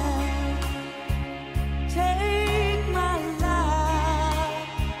am, take my life,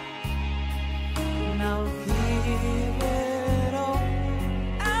 and I'll give it all.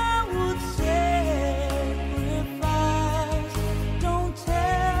 I would sacrifice. Don't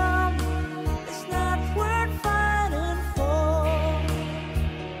tell me it's not worth fighting for.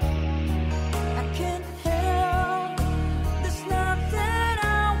 I can't help, there's nothing I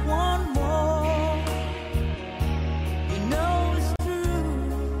want more. You know it's true,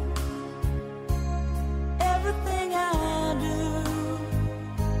 everything I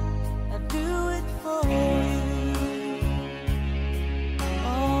do it for you.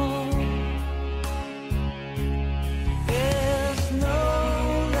 Oh, there's no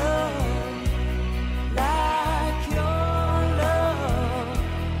love like your love,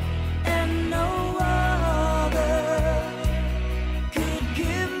 and no other could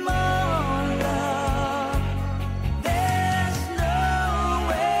give more love. There's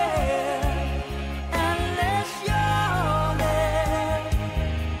nowhere unless you're there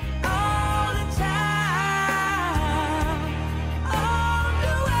all the time, all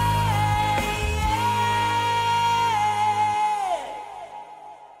the way.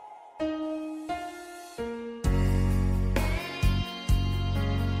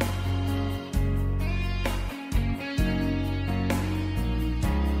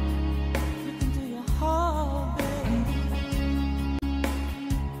 Look into your heart, baby.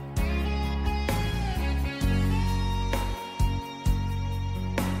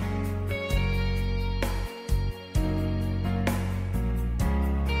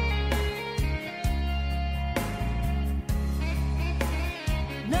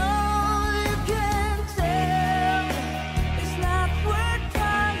 No, you can't tell me it's not worth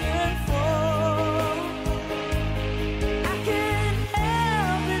trying for. I can't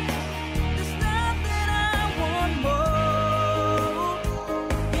help it, there's nothing I want more.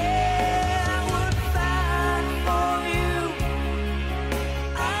 Yeah, I would fight for you,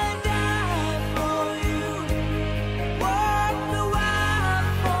 I'd die for you, walk the wild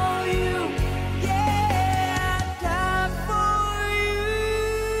for you. Yeah, I'd die for you.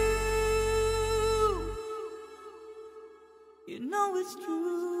 You know it's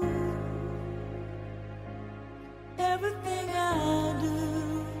true, everything I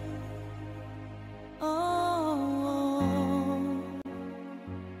do. Oh,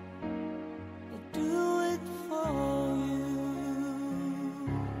 I do it for you.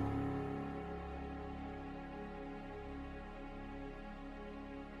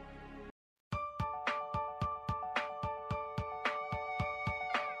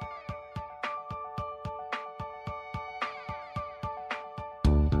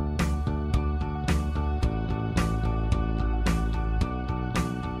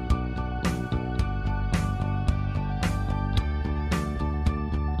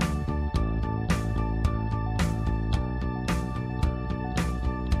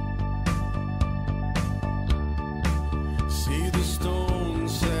 See the stone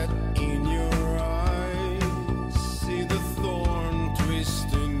set in your eyes, see the thorn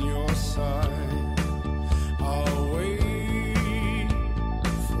twist in your side. I'll wait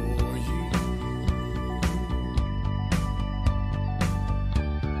for you.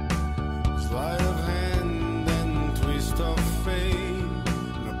 Sleight of hand and twist of fate,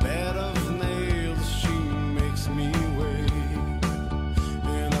 in a bed of nails she makes me wait,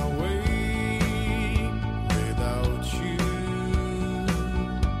 and I wait without you,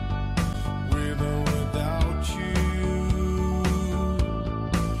 with or without you,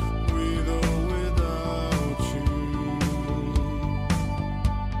 with or without you.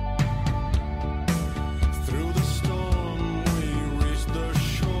 Through the storm we reached the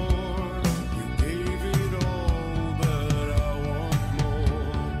shore. You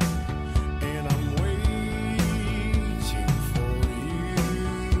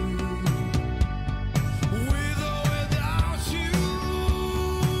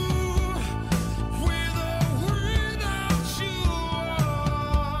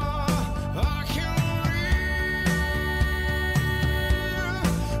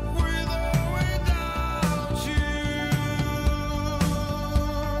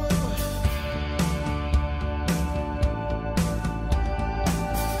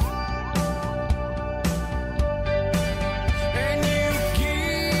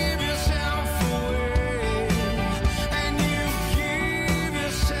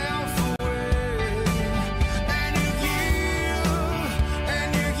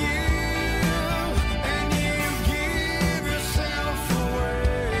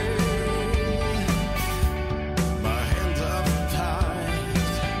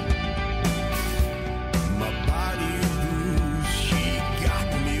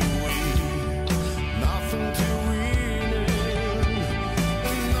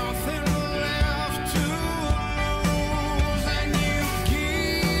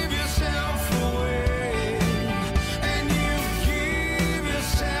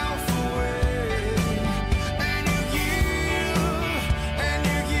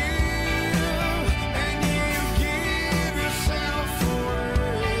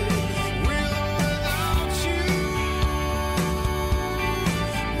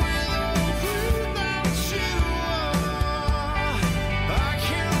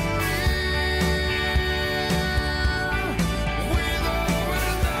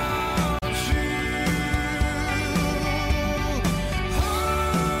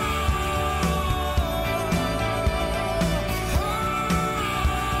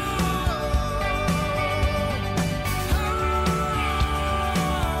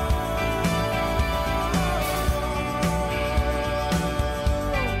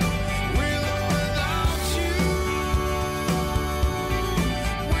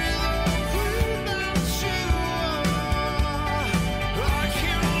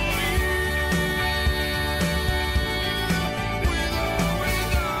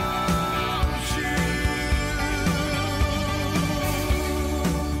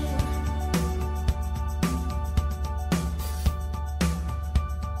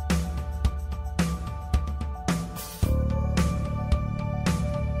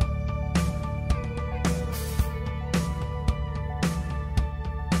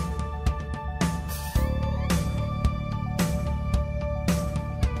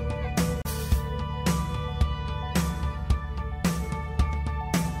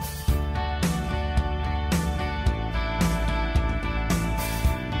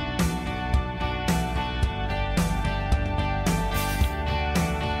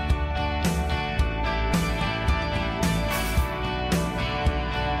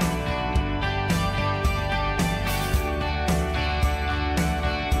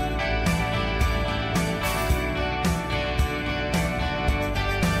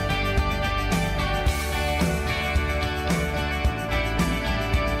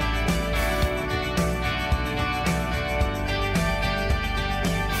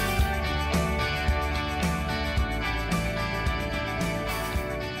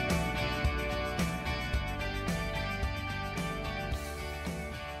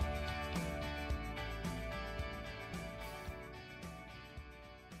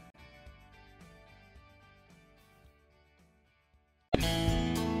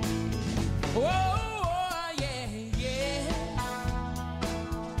Oh, yeah, yeah.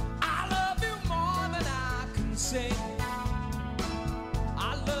 I love you more than I can say.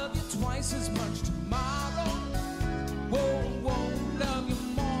 I love you twice as much tomorrow. Whoa, whoa, love you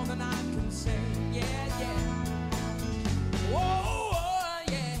more than I can say. Yeah, yeah. Whoa,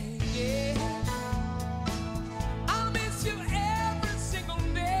 yeah, yeah. I'll miss you every single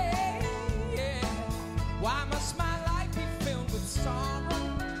day. Yeah. Why must my life be filled with sorrow?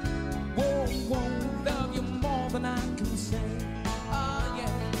 Whoa, whoa, love you more than I can say. Oh, yeah.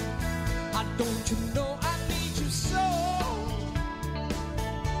 Don't you know I need you so?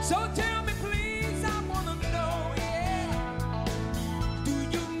 So tell me please, I wanna know, yeah. Do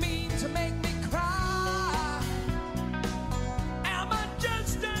you mean to make me cry? Am I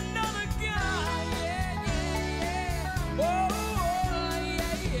just another guy? Yeah, yeah, yeah. Oh,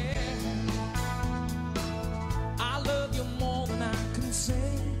 yeah, yeah. I love you more than I can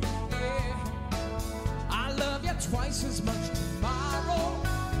say, yeah. I love you twice as much tomorrow.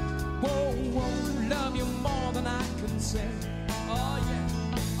 Whoa, whoa, love you more than I can say. Oh, yeah.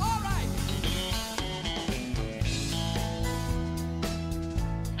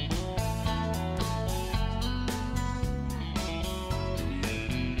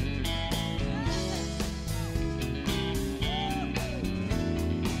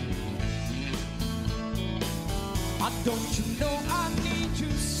 Don't you know I need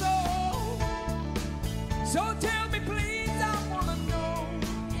you so? So tell me please, I wanna know,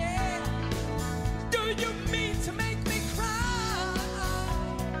 yeah. Do you mean to make me cry?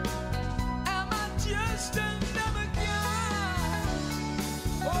 Am I just another guy?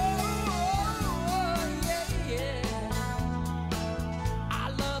 Oh, yeah, yeah. I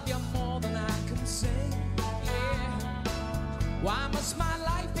love you more than I can say, yeah. Why must my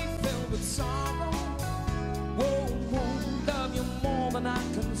life be filled with sorrow? Whoa, whoa, love you more than I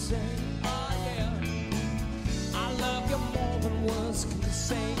can say. Oh, yeah. I love you more than words can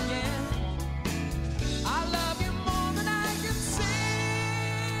say, yeah. I love you more than I can say.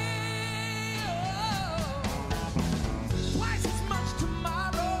 Oh, twice as much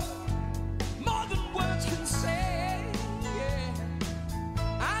tomorrow, more than words can say, yeah.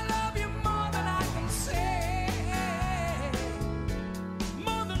 I love you more than I can say,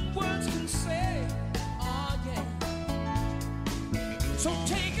 more than words can say. So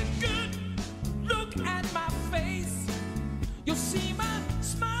take a good look at my face. You'll see my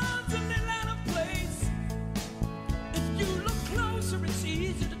smile's a little out of place. If you look closer, it's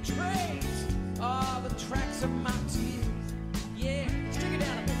easy to trace all the tracks of my tears. Yeah, stick it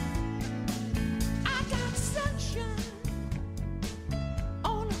down a bit. I got sunshine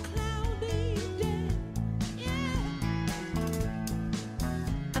on a cloudy day. Yeah.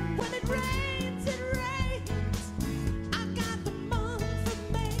 And when it rains, it rains. I got the month of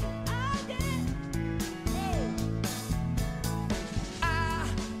May. Oh, yeah. Oh. I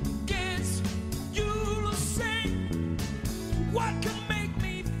guess you'll say, what can make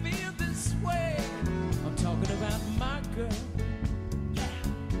me feel this way? I'm talking about my girl. Yeah.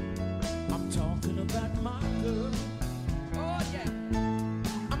 I'm talking about my girl. Oh, yeah.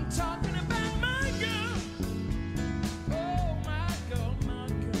 I'm talking about my girl. Oh, my girl, my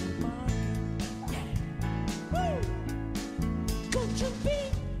girl, my girl. Yeah. Woo! Could you be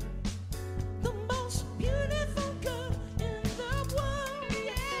the most beautiful girl in the world?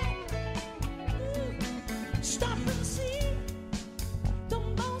 Yeah. Stop and see the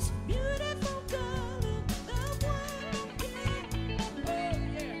most beautiful girl in the world.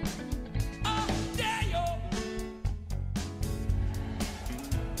 Yeah. Oh, yeah. Oh,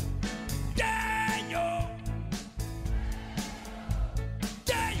 Daniel.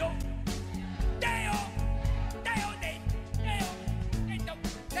 Daniel. Daniel. Daniel.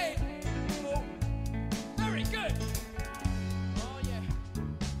 Daniel. Very good. Oh, yeah.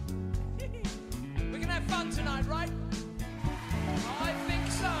 We're gonna have fun tonight, right? I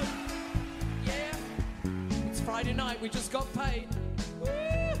think so. Yeah. It's Friday night, we just got paid.